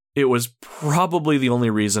 It was probably the only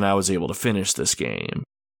reason I was able to finish this game.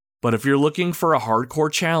 But if you're looking for a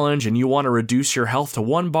hardcore challenge and you want to reduce your health to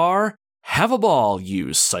 1 bar, have a ball,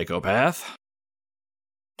 you psychopath.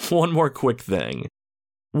 One more quick thing.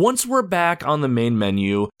 Once we're back on the main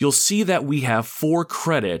menu, you'll see that we have 4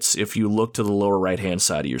 credits if you look to the lower right-hand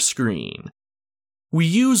side of your screen. We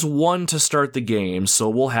use 1 to start the game, so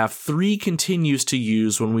we'll have 3 continues to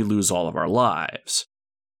use when we lose all of our lives.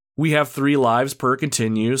 We have 3 lives per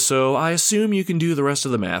continue, so I assume you can do the rest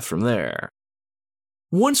of the math from there.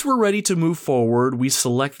 Once we're ready to move forward, we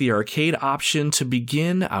select the arcade option to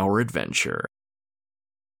begin our adventure.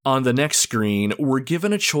 On the next screen, we're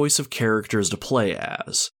given a choice of characters to play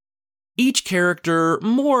as. Each character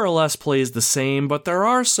more or less plays the same, but there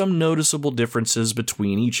are some noticeable differences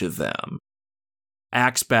between each of them.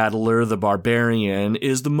 Axe Battler the Barbarian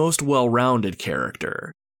is the most well-rounded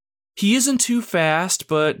character. He isn't too fast,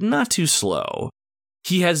 but not too slow.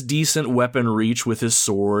 He has decent weapon reach with his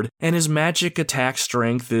sword, and his magic attack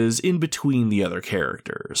strength is in between the other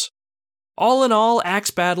characters. All in all, Axe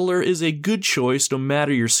Battler is a good choice no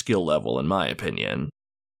matter your skill level, in my opinion.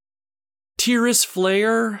 Tyrus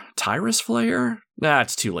Flayer? Nah,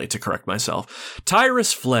 it's too late to correct myself.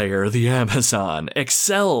 Tyrus Flayer, the Amazon,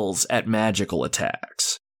 excels at magical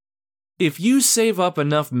attacks. If you save up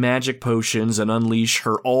enough magic potions and unleash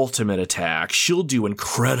her ultimate attack, she'll do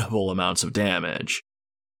incredible amounts of damage.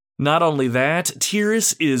 Not only that,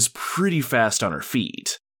 Tyrus is pretty fast on her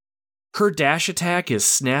feet. Her dash attack is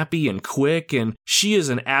snappy and quick, and she is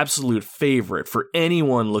an absolute favorite for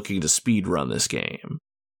anyone looking to speedrun this game.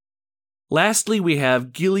 Lastly, we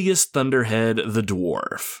have Gilius Thunderhead the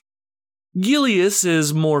Dwarf. Gilius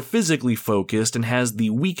is more physically focused and has the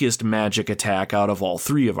weakest magic attack out of all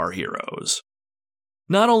 3 of our heroes.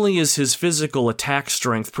 Not only is his physical attack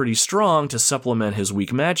strength pretty strong to supplement his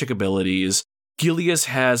weak magic abilities, Gilius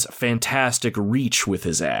has fantastic reach with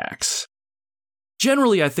his axe.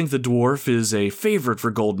 Generally, I think the dwarf is a favorite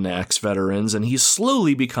for Golden Axe veterans, and he's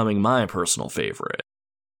slowly becoming my personal favorite.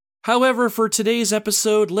 However, for today's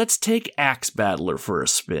episode, let's take Axe Battler for a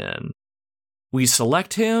spin. We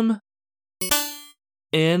select him,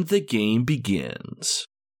 and the game begins.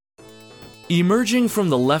 Emerging from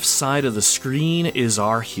the left side of the screen is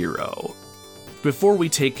our hero. Before we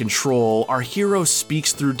take control, our hero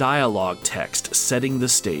speaks through dialogue text, setting the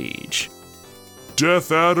stage.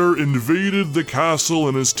 Death Adder invaded the castle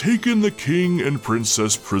and has taken the king and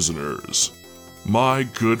princess prisoners. My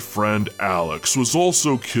good friend Alex was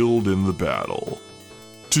also killed in the battle.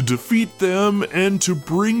 To defeat them and to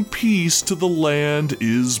bring peace to the land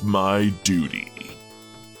is my duty.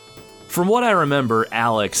 From what I remember,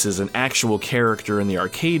 Alex is an actual character in the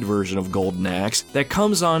arcade version of Golden Axe that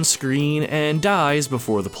comes on screen and dies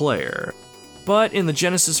before the player. But in the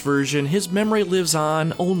Genesis version, his memory lives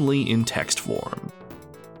on only in text form.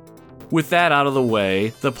 With that out of the way,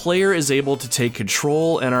 the player is able to take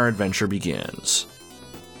control and our adventure begins.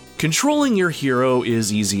 Controlling your hero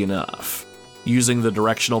is easy enough. Using the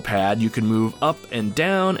directional pad, you can move up and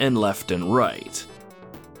down and left and right.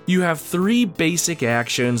 You have 3 basic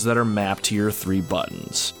actions that are mapped to your 3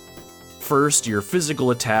 buttons. First, your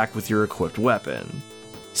physical attack with your equipped weapon.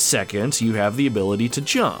 Second, you have the ability to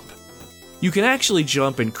jump. You can actually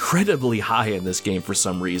jump incredibly high in this game for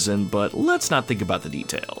some reason, but let's not think about the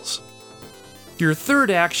details. Your third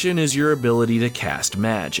action is your ability to cast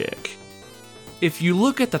magic. If you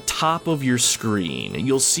look at the top of your screen,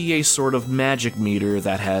 you'll see a sort of magic meter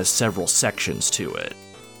that has several sections to it.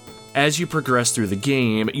 As you progress through the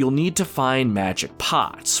game, you'll need to find magic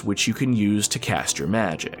pots, which you can use to cast your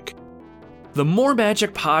magic. The more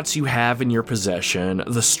magic pots you have in your possession,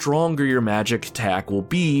 the stronger your magic attack will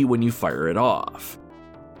be when you fire it off.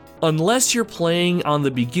 Unless you're playing on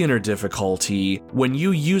the beginner difficulty, when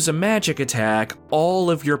you use a magic attack,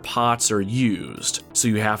 all of your pots are used, so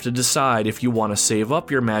you have to decide if you want to save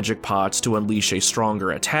up your magic pots to unleash a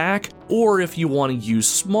stronger attack, or if you want to use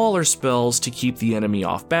smaller spells to keep the enemy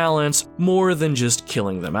off balance more than just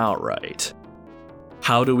killing them outright.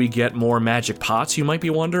 How do we get more magic pots, you might be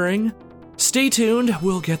wondering? Stay tuned,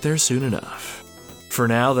 we'll get there soon enough. For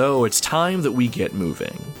now, though, it's time that we get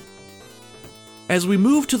moving. As we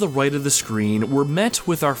move to the right of the screen, we're met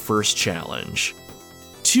with our first challenge.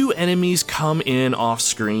 2 enemies come in off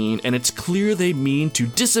screen, and it's clear they mean to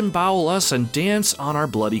disembowel us and dance on our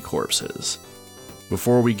bloody corpses.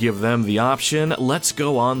 Before we give them the option, let's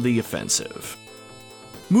go on the offensive.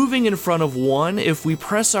 Moving in front of 1, if we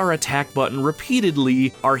press our attack button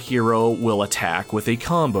repeatedly, our hero will attack with a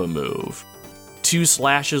combo move. 2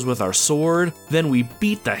 slashes with our sword, then we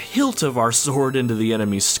beat the hilt of our sword into the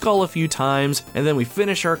enemy's skull a few times, and then we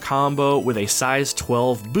finish our combo with a size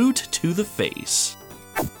 12 boot to the face.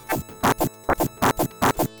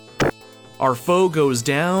 Our foe goes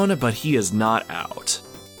down, but he is not out.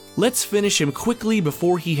 Let's finish him quickly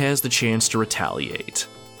before he has the chance to retaliate.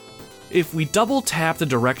 If we double tap the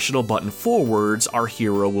directional button forwards, our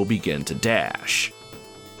hero will begin to dash.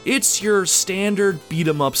 It's your standard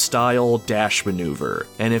beat-em-up style dash maneuver,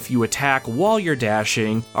 and if you attack while you're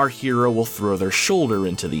dashing, our hero will throw their shoulder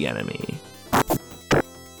into the enemy.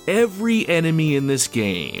 Every enemy in this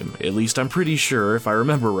game, at least I'm pretty sure if I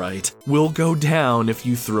remember right, will go down if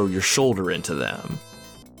you throw your shoulder into them.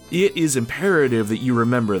 It is imperative that you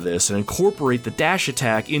remember this and incorporate the dash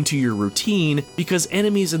attack into your routine because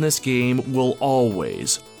enemies in this game will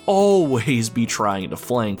always be trying to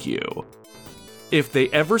flank you. If they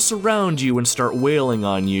ever surround you and start wailing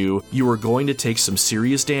on you, you are going to take some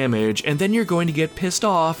serious damage and then you're going to get pissed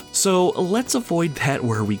off, so let's avoid that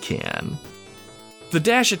where we can. The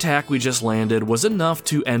dash attack we just landed was enough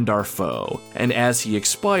to end our foe, and as he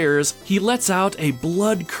expires, he lets out a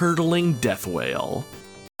blood-curdling death wail.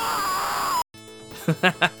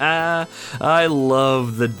 I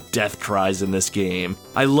love the death cries in this game.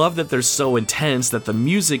 I love that they're so intense that the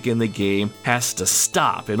music in the game has to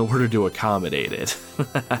stop in order to accommodate it.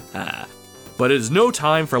 But it is no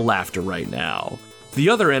time for laughter right now. The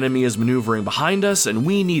other enemy is maneuvering behind us and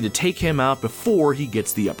we need to take him out before he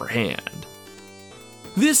gets the upper hand.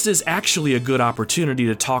 This is actually a good opportunity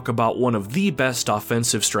to talk about one of the best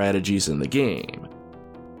offensive strategies in the game.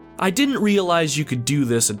 I didn't realize you could do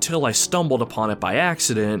this until I stumbled upon it by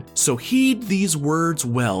accident, so heed these words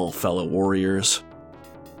well, fellow warriors.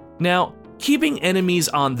 Now, keeping enemies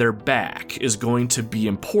on their back is going to be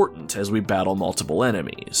important as we battle multiple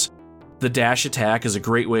enemies. The dash attack is a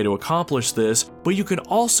great way to accomplish this, but you can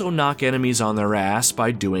also knock enemies on their ass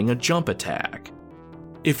by doing a jump attack.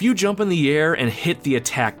 If you jump in the air and hit the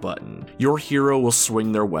attack button, your hero will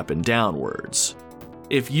swing their weapon downwards.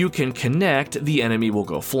 If you can connect, the enemy will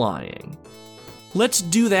go flying. Let's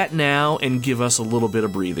do that now and give us a little bit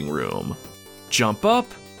of breathing room. Jump up,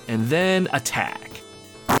 and then attack.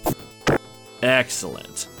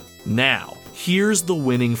 Excellent. Now, here's the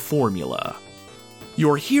winning formula.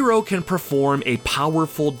 Your hero can perform a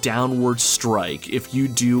powerful downward strike if you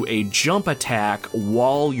do a jump attack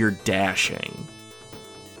while you're dashing.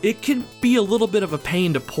 It can be a little bit of a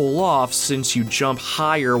pain to pull off since you jump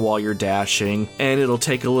higher while you're dashing, and it'll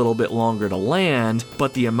take a little bit longer to land,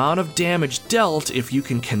 but the amount of damage dealt if you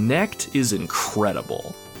can connect is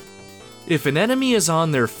incredible. If an enemy is on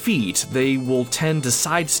their feet, they will tend to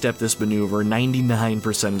sidestep this maneuver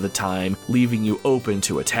 99% of the time, leaving you open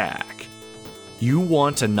to attack. You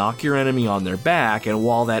want to knock your enemy on their back, and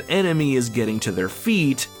while that enemy is getting to their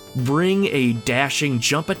feet, bring a dashing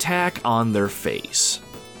jump attack on their face.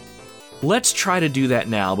 Let's try to do that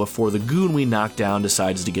now before the goon we knocked down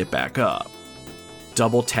decides to get back up.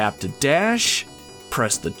 Double tap to dash,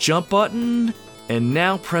 press the jump button, and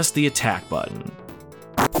now press the attack button.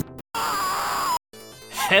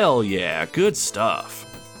 Hell yeah, good stuff.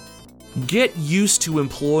 Get used to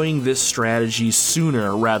employing this strategy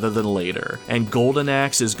sooner rather than later, and Golden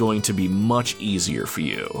Axe is going to be much easier for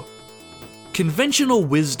you. Conventional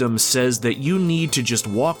wisdom says that you need to just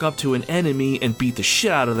walk up to an enemy and beat the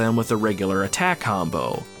shit out of them with a regular attack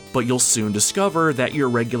combo, but you'll soon discover that your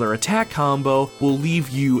regular attack combo will leave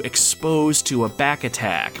you exposed to a back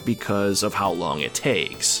attack because of how long it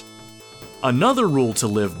takes. Another rule to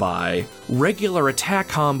live by, regular attack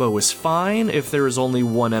combo is fine if there is only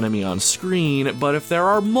one enemy on screen, but if there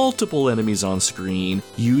are multiple enemies on screen,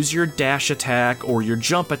 use your dash attack or your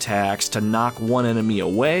jump attacks to knock one enemy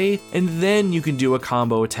away, and then you can do a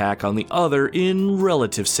combo attack on the other in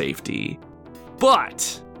relative safety.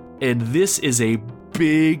 But, and this is a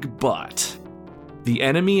big but, the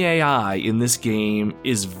enemy AI in this game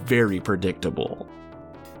is very predictable.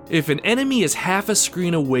 If an enemy is half a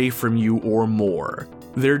screen away from you or more,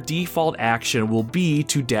 their default action will be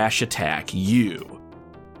to dash attack you.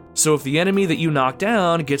 So if the enemy that you knock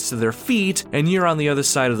down gets to their feet and you're on the other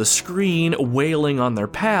side of the screen wailing on their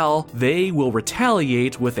pal, they will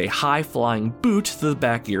retaliate with a high-flying boot to the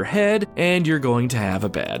back of your head and you're going to have a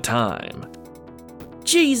bad time.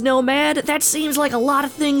 Geez, Nomad, that seems like a lot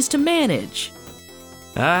of things to manage.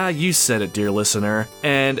 Ah, you said it, dear listener.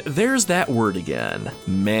 And there's that word again,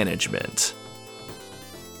 management.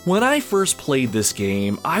 When I first played this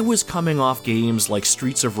game, I was coming off games like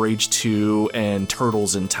Streets of Rage 2 and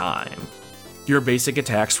Turtles in Time. Your basic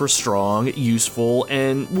attacks were strong, useful,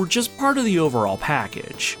 and were just part of the overall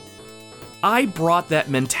package. I brought that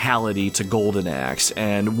mentality to Golden Axe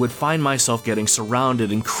and would find myself getting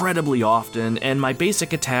surrounded incredibly often and my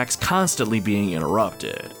basic attacks constantly being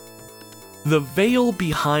interrupted. The veil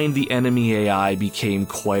behind the enemy AI became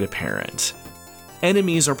quite apparent.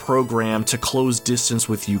 Enemies are programmed to close distance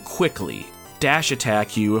with you quickly, dash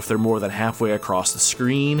attack you if they're more than halfway across the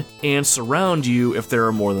screen, and surround you if there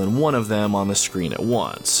are more than one of them on the screen at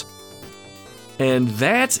once. And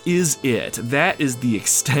that is it. That is the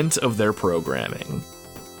extent of their programming.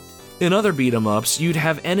 In other beat-em-ups, you'd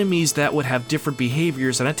have enemies that would have different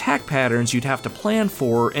behaviors and attack patterns you'd have to plan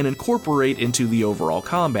for and incorporate into the overall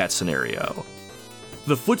combat scenario.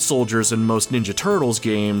 The foot soldiers in most Ninja Turtles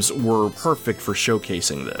games were perfect for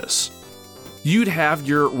showcasing this. You'd have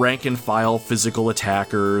your rank-and-file physical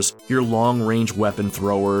attackers, your long-range weapon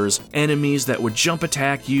throwers, enemies that would jump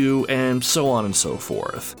attack you, and so on and so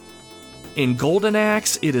forth. In Golden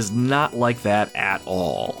Axe, it is not like that at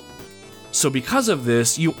all. So because of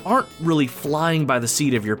this, you aren't really flying by the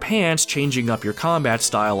seat of your pants, changing up your combat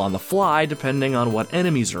style on the fly depending on what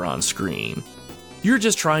enemies are on screen. You're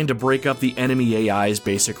just trying to break up the enemy AI's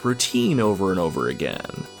basic routine over and over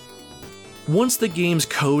again. Once the game's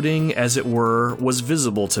coding, as it were, was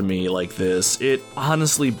visible to me like this, it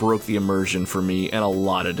honestly broke the immersion for me in a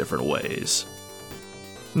lot of different ways.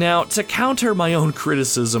 Now, to counter my own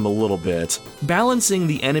criticism a little bit, balancing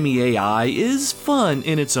the enemy AI is fun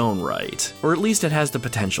in its own right, or at least it has the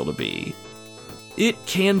potential to be. It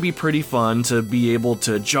can be pretty fun to be able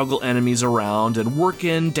to juggle enemies around and work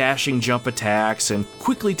in dashing jump attacks and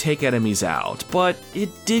quickly take enemies out, but it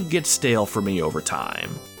did get stale for me over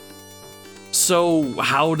time. So,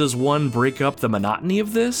 how does one break up the monotony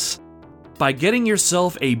of this? By getting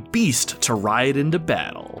yourself a beast to ride into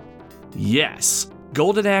battle. Yes,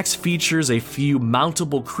 Golden Axe features a few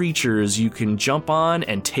mountable creatures you can jump on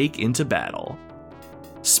and take into battle.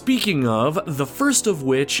 Speaking of, the first of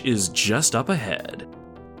which is just up ahead.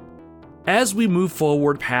 As we move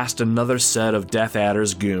forward past another set of Death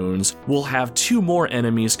Adder's goons, we'll have two more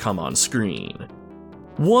enemies come on screen.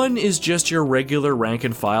 One is just your regular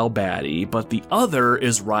rank-and-file baddie, but the other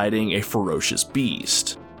is riding a ferocious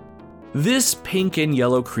beast. This pink and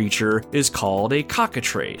yellow creature is called a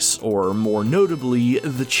cockatrice, or more notably,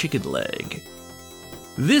 the chicken leg.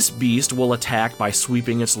 This beast will attack by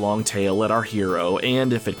sweeping its long tail at our hero,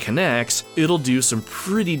 and if it connects, it'll do some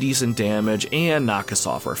pretty decent damage and knock us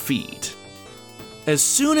off our feet. As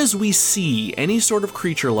soon as we see any sort of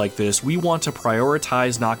creature like this, we want to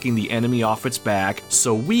prioritize knocking the enemy off its back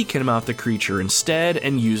so we can mount the creature instead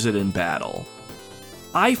and use it in battle.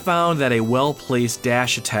 I found that a well-placed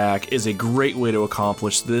dash attack is a great way to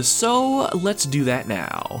accomplish this, so let's do that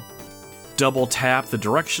now. Double tap the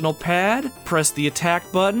directional pad, press the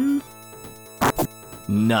attack button.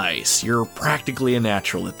 Nice, you're practically a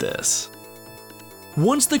natural at this.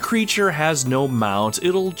 Once the creature has no mount,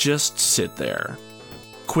 it'll just sit there.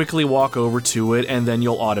 Quickly walk over to it and then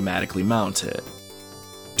you'll automatically mount it.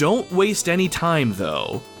 Don't waste any time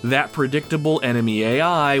though. That predictable enemy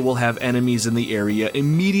AI will have enemies in the area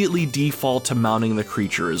immediately default to mounting the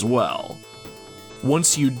creature as well.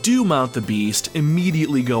 Once you do mount the beast,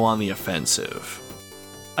 immediately go on the offensive.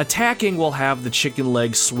 Attacking will have the chicken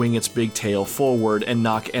leg swing its big tail forward and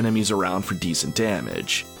knock enemies around for decent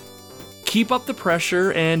damage. Keep up the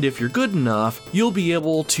pressure, and if you're good enough, you'll be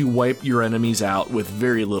able to wipe your enemies out with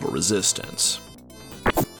very little resistance.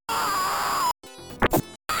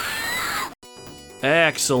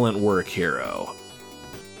 Excellent work, hero.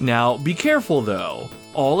 Now, be careful though.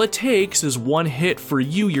 All it takes is one hit for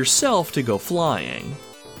you yourself to go flying.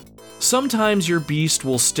 Sometimes your beast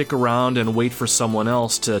will stick around and wait for someone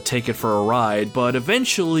else to take it for a ride, but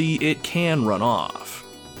eventually it can run off.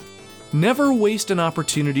 Never waste an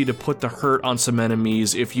opportunity to put the hurt on some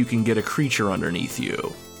enemies if you can get a creature underneath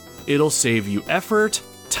you. It'll save you effort,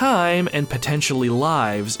 time, and potentially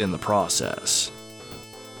lives in the process.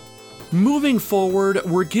 Moving forward,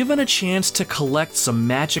 we're given a chance to collect some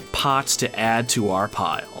magic pots to add to our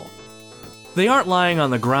pile. They aren't lying on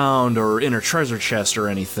the ground or in a treasure chest or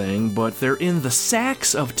anything, but they're in the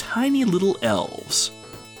sacks of tiny little elves.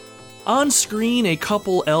 On screen, a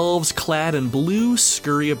couple elves clad in blue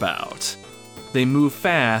scurry about. They move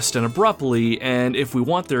fast and abruptly, and if we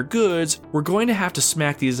want their goods, we're going to have to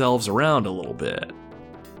smack these elves around a little bit.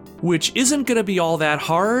 Which isn't going to be all that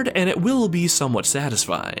hard, and it will be somewhat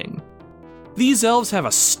satisfying. These elves have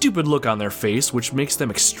a stupid look on their face, which makes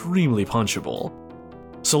them extremely punchable.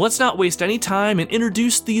 So let's not waste any time and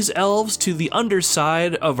introduce these elves to the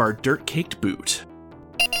underside of our dirt-caked boot.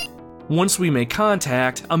 Once we make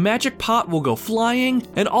contact, a magic pot will go flying,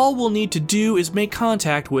 and all we'll need to do is make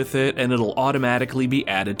contact with it and it'll automatically be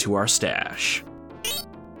added to our stash.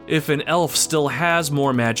 If an elf still has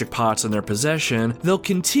more magic pots in their possession, they'll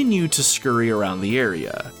continue to scurry around the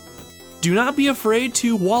area. Do not be afraid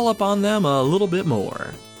to wallop on them a little bit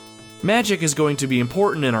more. Magic is going to be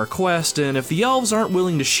important in our quest, and if the elves aren't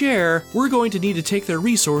willing to share, we're going to need to take their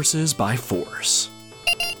resources by force.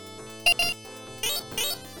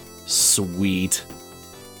 Sweet.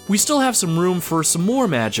 We still have some room for some more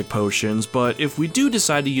magic potions, but if we do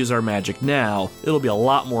decide to use our magic now, it'll be a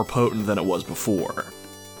lot more potent than it was before.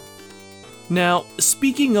 Now,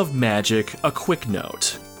 speaking of magic, a quick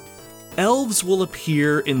note. Elves will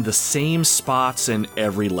appear in the same spots in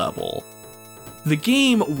every level. The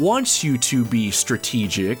game wants you to be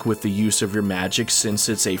strategic with the use of your magic since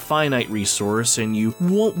it's a finite resource and you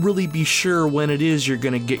won't really be sure when it is you're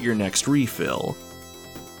going to get your next refill.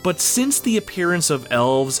 But since the appearance of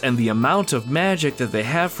elves and the amount of magic that they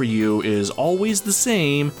have for you is always the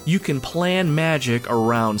same, you can plan magic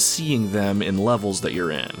around seeing them in levels that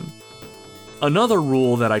you're in. Another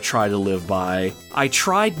rule that I try to live by, I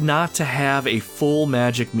tried not to have a full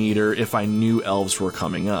magic meter if I knew elves were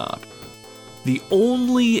coming up. The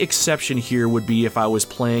only exception here would be if I was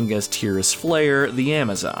playing as Tyrus Flare, the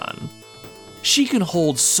Amazon. She can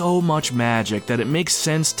hold so much magic that it makes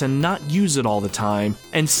sense to not use it all the time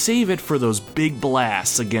and save it for those big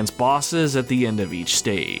blasts against bosses at the end of each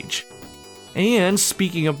stage. And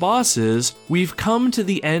speaking of bosses, we've come to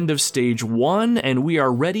the end of stage 1 and we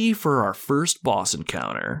are ready for our first boss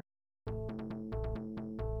encounter.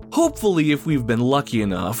 Hopefully, if we've been lucky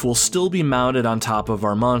enough, we'll still be mounted on top of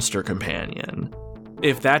our monster companion.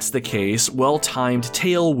 If that's the case, well-timed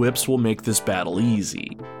tail whips will make this battle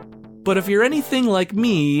easy. But if you're anything like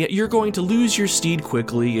me, you're going to lose your steed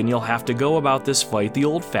quickly and you'll have to go about this fight the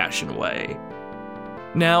old-fashioned way.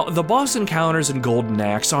 Now, the boss encounters in Golden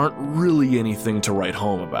Axe aren't really anything to write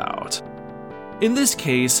home about. In this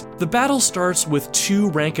case, the battle starts with 2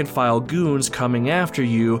 rank-and-file goons coming after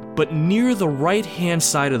you, but near the right-hand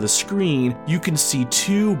side of the screen, you can see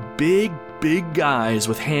 2 big guys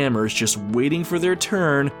with hammers just waiting for their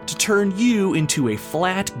turn to turn you into a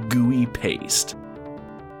flat, gooey paste.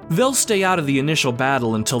 They'll stay out of the initial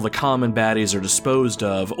battle until the common baddies are disposed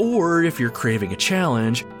of, or if you're craving a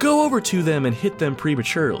challenge, go over to them and hit them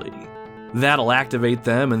prematurely. That'll activate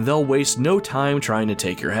them and they'll waste no time trying to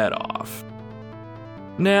take your head off.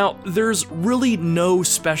 Now, there's really no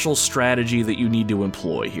special strategy that you need to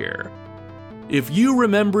employ here. If you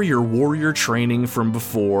remember your warrior training from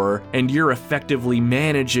before, and you're effectively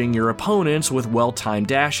managing your opponents with well-timed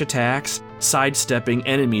dash attacks, sidestepping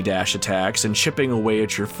enemy dash attacks, and chipping away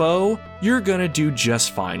at your foe, you're gonna do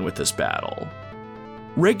just fine with this battle.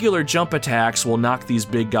 Regular jump attacks will knock these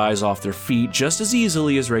big guys off their feet just as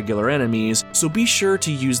easily as regular enemies, so be sure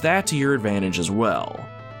to use that to your advantage as well.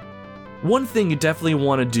 One thing you definitely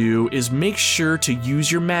want to do is make sure to use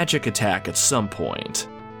your magic attack at some point.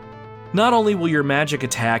 Not only will your magic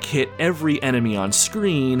attack hit every enemy on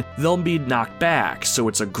screen, they'll be knocked back, so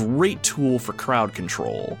it's a great tool for crowd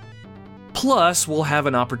control. Plus, we'll have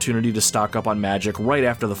an opportunity to stock up on magic right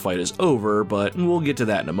after the fight is over, but we'll get to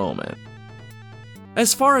that in a moment.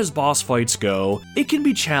 As far as boss fights go, it can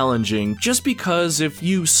be challenging just because if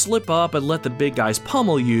you slip up and let the big guys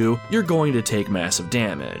pummel you, you're going to take massive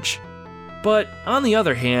damage. But on the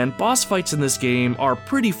other hand, boss fights in this game are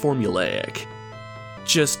pretty formulaic.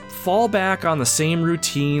 Just fall back on the same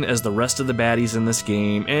routine as the rest of the baddies in this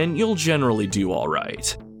game, and you'll generally do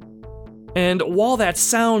alright. And while that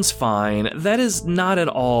sounds fine, that is not at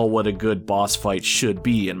all what a good boss fight should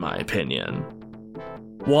be, in my opinion.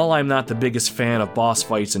 While I'm not the biggest fan of boss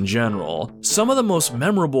fights in general, some of the most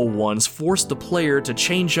memorable ones force the player to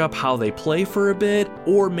change up how they play for a bit,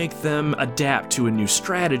 or make them adapt to a new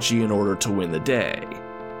strategy in order to win the day.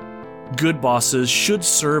 Good bosses should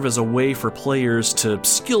serve as a way for players to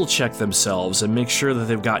skill check themselves and make sure that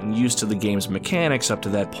they've gotten used to the game's mechanics up to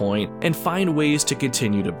that point, and find ways to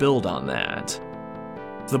continue to build on that.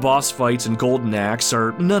 The boss fights in Golden Axe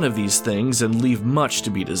are none of these things and leave much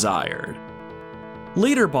to be desired.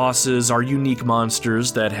 Later bosses are unique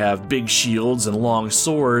monsters that have big shields and long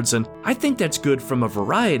swords, and I think that's good from a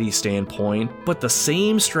variety standpoint, but the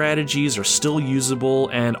same strategies are still usable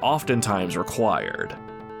and oftentimes required.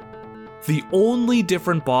 The only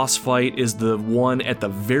different boss fight is the one at the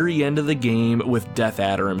very end of the game with Death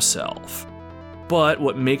Adder himself. But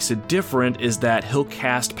what makes it different is that he'll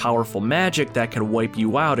cast powerful magic that can wipe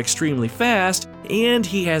you out extremely fast, and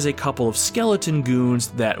he has a couple of skeleton goons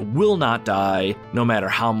that will not die no matter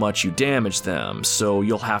how much you damage them, so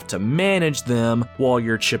you'll have to manage them while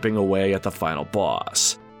you're chipping away at the final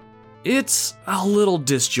boss. It's a little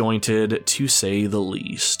disjointed, to say the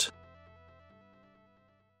least.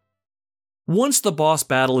 Once the boss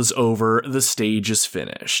battle is over, the stage is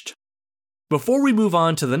finished. Before we move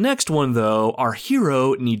on to the next one, though, our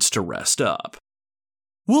hero needs to rest up.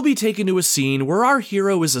 We'll be taken to a scene where our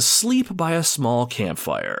hero is asleep by a small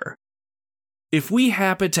campfire. If we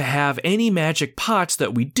happen to have any magic pots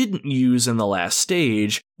that we didn't use in the last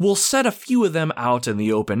stage, we'll set a few of them out in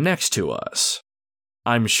the open next to us.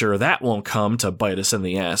 I'm sure that won't come to bite us in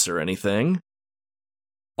the ass or anything.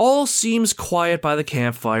 All seems quiet by the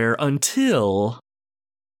campfire until...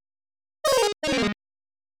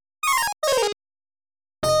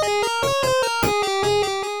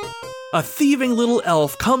 a thieving little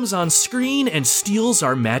elf comes on screen and steals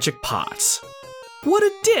our magic pots. What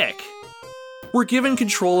a dick! We're given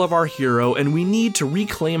control of our hero and we need to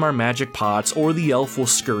reclaim our magic pots or the elf will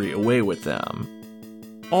scurry away with them.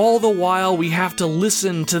 All the while we have to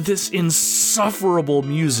listen to this insufferable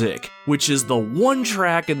music, which is the one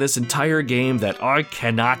track in this entire game that I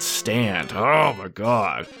cannot stand. Oh my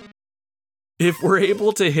god. If we're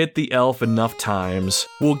able to hit the elf enough times,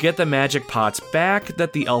 we'll get the magic pots back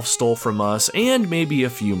that the elf stole from us and maybe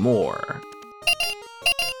a few more.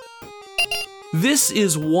 This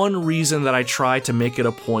is one reason that I try to make it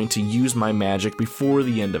a point to use my magic before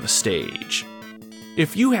the end of a stage.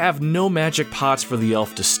 If you have no magic pots for the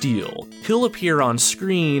elf to steal, he'll appear on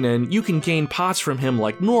screen and you can gain pots from him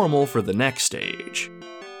like normal for the next stage.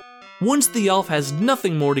 Once the elf has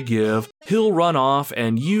nothing more to give, he'll run off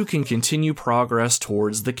and you can continue progress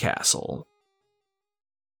towards the castle.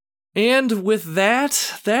 And with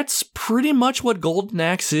that, that's pretty much what Golden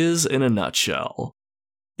Axe is in a nutshell.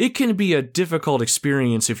 It can be a difficult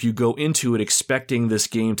experience if you go into it expecting this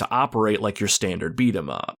game to operate like your standard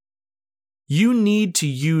beat-em-up. You need to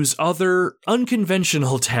use other,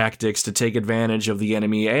 unconventional tactics to take advantage of the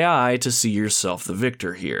enemy AI to see yourself the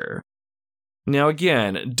victor here. Now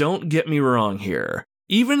again, don't get me wrong here.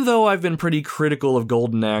 Even though I've been pretty critical of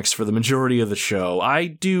Golden Axe for the majority of the show, I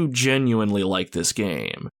do genuinely like this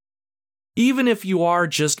game. Even if you are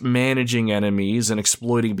just managing enemies and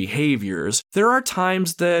exploiting behaviors, there are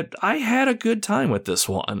times that I had a good time with this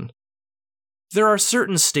one. There are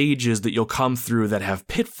certain stages that you'll come through that have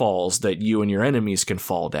pitfalls that you and your enemies can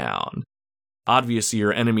fall down. Obviously,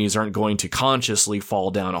 your enemies aren't going to consciously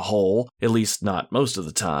fall down a hole, at least not most of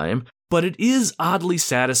the time, but it is oddly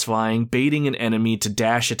satisfying baiting an enemy to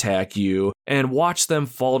dash attack you and watch them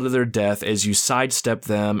fall to their death as you sidestep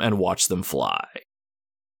them and watch them fly.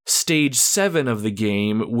 Stage 7 of the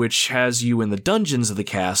game, which has you in the dungeons of the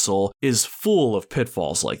castle, is full of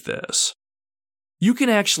pitfalls like this. You can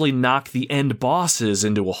actually knock the end bosses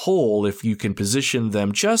into a hole if you can position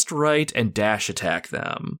them just right and dash attack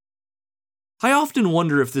them. I often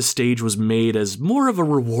wonder if this stage was made as more of a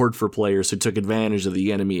reward for players who took advantage of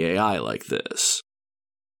the enemy AI like this.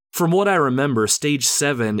 From what I remember, Stage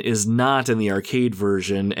 7 is not in the arcade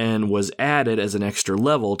version and was added as an extra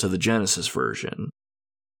level to the Genesis version.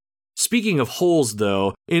 Speaking of holes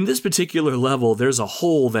though, in this particular level there's a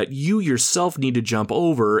hole that you yourself need to jump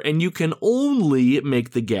over and you can only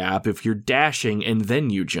make the gap if you're dashing and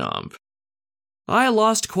then you jump. I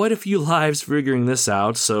lost quite a few lives figuring this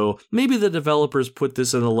out, so maybe the developers put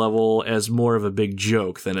this in the level as more of a big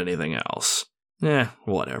joke than anything else.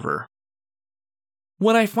 Whatever.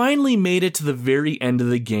 When I finally made it to the very end of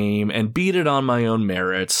the game and beat it on my own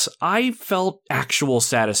merits, I felt actual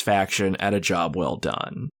satisfaction at a job well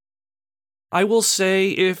done. I will say,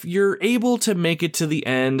 if you're able to make it to the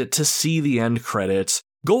end to see the end credits,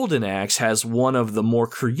 Golden Axe has one of the more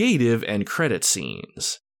creative end credit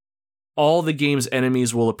scenes. All the game's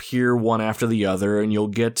enemies will appear one after the other, and you'll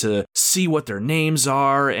get to see what their names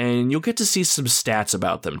are, and you'll get to see some stats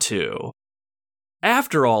about them too.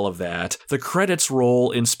 After all of that, the credits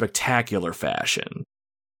roll in spectacular fashion.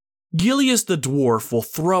 Gilius the dwarf will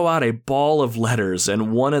throw out a ball of letters,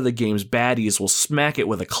 and one of the game's baddies will smack it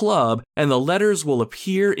with a club, and the letters will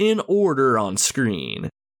appear in order on screen.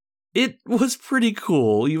 It was pretty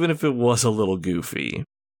cool, even if it was a little goofy.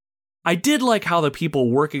 I did like how the people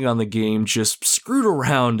working on the game just screwed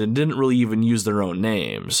around and didn't really even use their own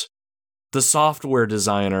names. The software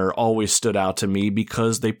designer always stood out to me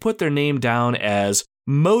because they put their name down as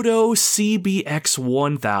Moto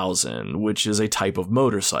CBX1000, which is a type of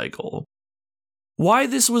motorcycle. Why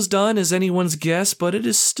this was done is anyone's guess, but it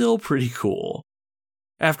is still pretty cool.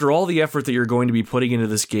 After all the effort that you're going to be putting into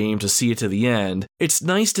this game to see it to the end, it's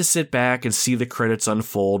nice to sit back and see the credits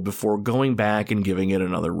unfold before going back and giving it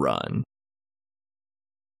another run.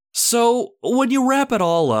 So, when you wrap it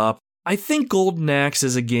all up, I think Golden Axe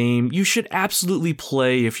is a game you should absolutely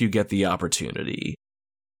play if you get the opportunity.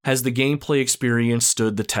 Has the gameplay experience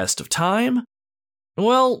stood the test of time?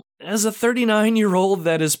 Well, as a 39-year-old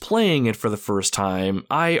that is playing it for the first time,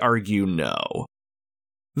 I argue no.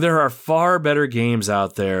 There are far better games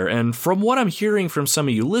out there, and from what I'm hearing from some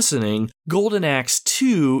of you listening, Golden Axe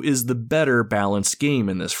 2 is the better balanced game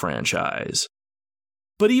in this franchise.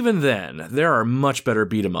 But even then, there are much better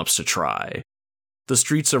beat-em-ups to try. The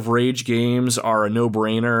Streets of Rage games are a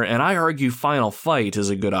no-brainer, and I argue Final Fight is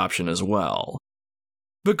a good option as well.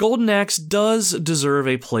 But Golden Axe does deserve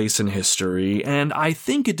a place in history, and I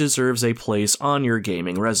think it deserves a place on your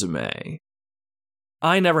gaming resume.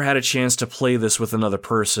 I never had a chance to play this with another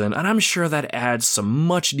person, and I'm sure that adds some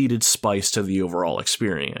much-needed spice to the overall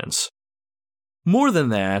experience. More than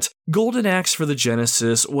that, Golden Axe for the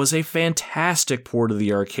Genesis was a fantastic port of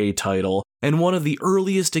the arcade title, and one of the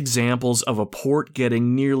earliest examples of a port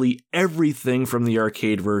getting nearly everything from the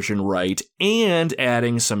arcade version right, and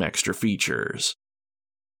adding some extra features.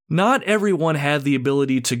 Not everyone had the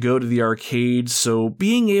ability to go to the arcade, so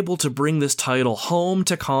being able to bring this title home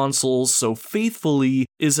to consoles so faithfully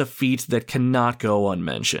is a feat that cannot go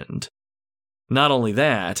unmentioned. Not only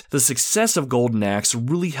that, the success of Golden Axe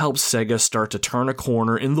really helped Sega start to turn a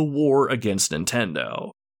corner in the war against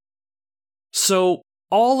Nintendo. So,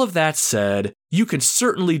 all of that said, you can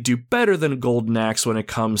certainly do better than Golden Axe when it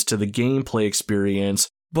comes to the gameplay experience,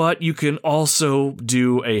 but you can also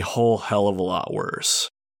do a whole hell of a lot worse.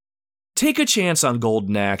 Take a chance on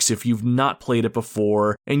Golden Axe if you've not played it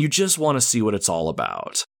before and you just want to see what it's all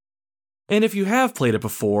about. And if you have played it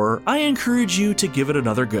before, I encourage you to give it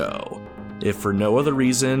another go. If for no other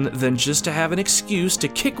reason than just to have an excuse to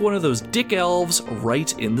kick one of those dick elves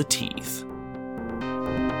right in the teeth.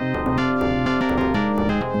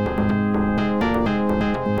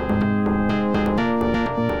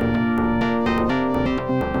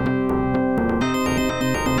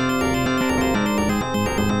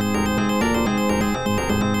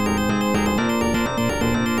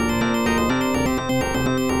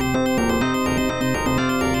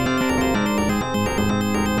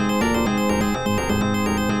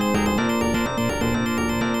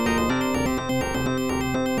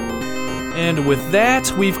 And with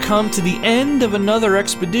that, we've come to the end of another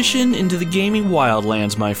expedition into the gaming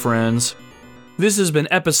wildlands, my friends. This has been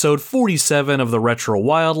episode 47 of the Retro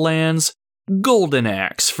Wildlands, Golden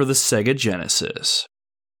Axe for the Sega Genesis.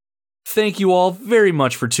 Thank you all very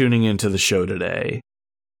much for tuning into the show today.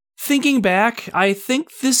 Thinking back, I think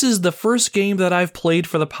this is the first game that I've played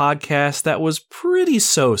for the podcast that was pretty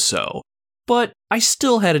so-so, but I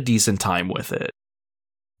still had a decent time with it.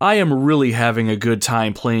 I am really having a good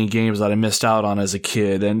time playing games that I missed out on as a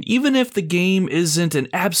kid, and even if the game isn't an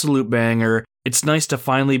absolute banger, it's nice to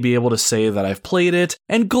finally be able to say that I've played it,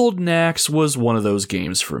 and Golden Axe was one of those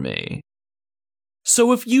games for me.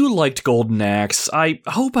 So if you liked Golden Axe, I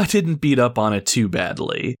hope I didn't beat up on it too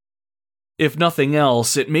badly. If nothing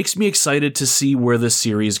else, it makes me excited to see where this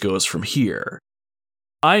series goes from here.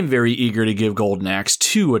 I'm very eager to give Golden Axe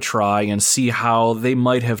 2 a try and see how they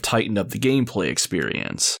might have tightened up the gameplay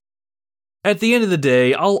experience. At the end of the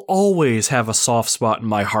day, I'll always have a soft spot in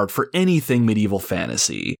my heart for anything medieval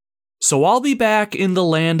fantasy, so I'll be back in the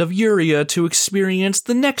land of Uria to experience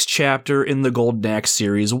the next chapter in the Golden Axe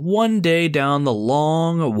series one day down the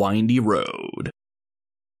long, windy road.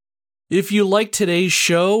 If you like today's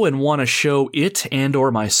show and want to show it and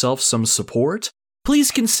or myself some support,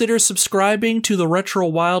 please consider subscribing to the Retro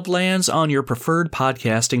Wildlands on your preferred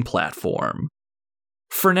podcasting platform.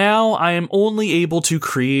 For now, I am only able to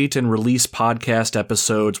create and release podcast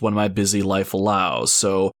episodes when my busy life allows,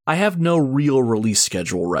 so I have no real release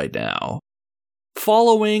schedule right now.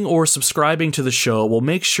 Following or subscribing to the show will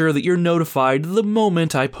make sure that you're notified the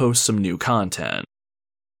moment I post some new content.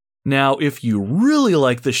 Now, if you really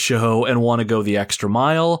like the show and want to go the extra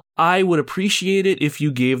mile, I would appreciate it if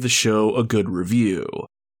you gave the show a good review.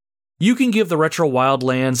 You can give the Retro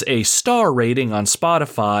Wildlands a star rating on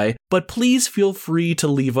Spotify, but please feel free to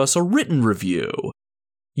leave us a written review.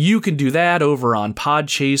 You can do that over on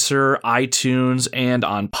Podchaser, iTunes, and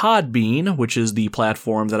on Podbean, which is the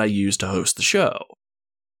platform that I use to host the show.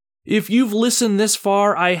 If you've listened this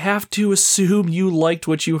far, I have to assume you liked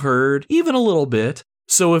what you heard, even a little bit.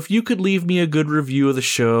 So if you could leave me a good review of the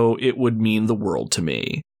show, it would mean the world to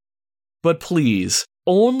me. But please,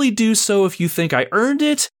 only do so if you think I earned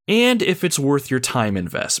it, and if it's worth your time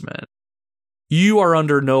investment. You are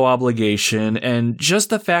under no obligation, and just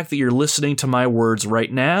the fact that you're listening to my words right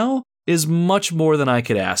now is much more than I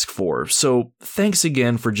could ask for, so thanks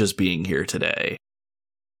again for just being here today.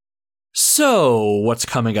 So, what's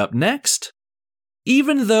coming up next?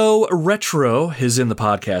 Even though retro is in the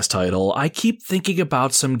podcast title, I keep thinking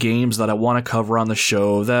about some games that I want to cover on the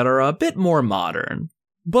show that are a bit more modern,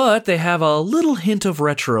 but they have a little hint of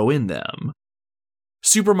retro in them.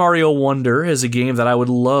 Super Mario Wonder is a game that I would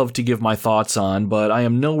love to give my thoughts on, but I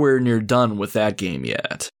am nowhere near done with that game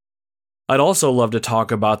yet. I'd also love to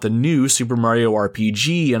talk about the new Super Mario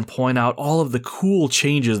RPG and point out all of the cool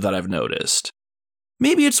changes that I've noticed.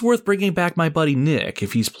 Maybe it's worth bringing back my buddy Nick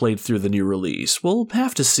if he's played through the new release. We'll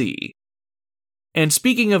have to see. And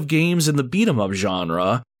speaking of games in the beat-em-up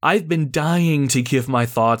genre, I've been dying to give my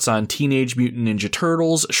thoughts on Teenage Mutant Ninja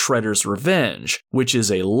Turtles Shredder's Revenge, which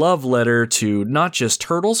is a love letter to not just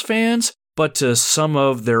Turtles fans, but to some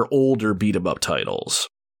of their older beat-em-up titles.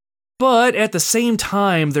 But at the same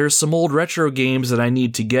time, there's some old retro games that I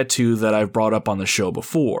need to get to that I've brought up on the show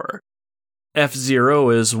before. F-Zero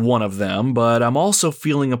is one of them, but I'm also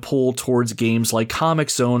feeling a pull towards games like Comix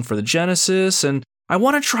Zone for the Genesis, and I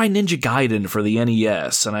want to try Ninja Gaiden for the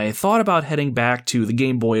NES, and I thought about heading back to the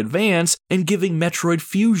Game Boy Advance and giving Metroid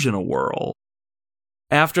Fusion a whirl.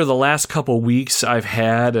 After the last couple weeks I've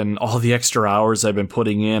had and all the extra hours I've been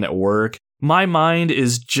putting in at work, my mind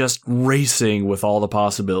is just racing with all the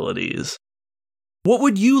possibilities. What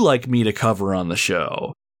would you like me to cover on the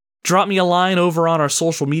show? Drop me a line over on our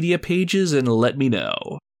social media pages and let me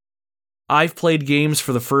know. I've played games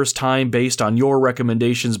for the first time based on your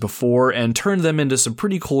recommendations before and turned them into some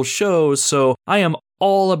pretty cool shows, so I am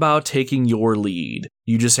all about taking your lead.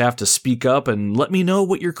 You just have to speak up and let me know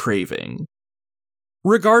what you're craving.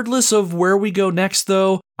 Regardless of where we go next,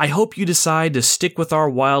 though, I hope you decide to stick with our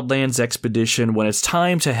Wildlands expedition when it's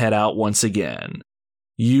time to head out once again.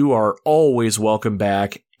 You are always welcome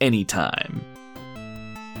back anytime.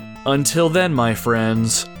 Until then, my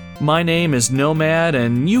friends, my name is Nomad,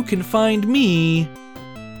 and you can find me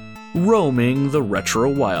roaming the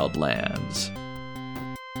retro wildlands.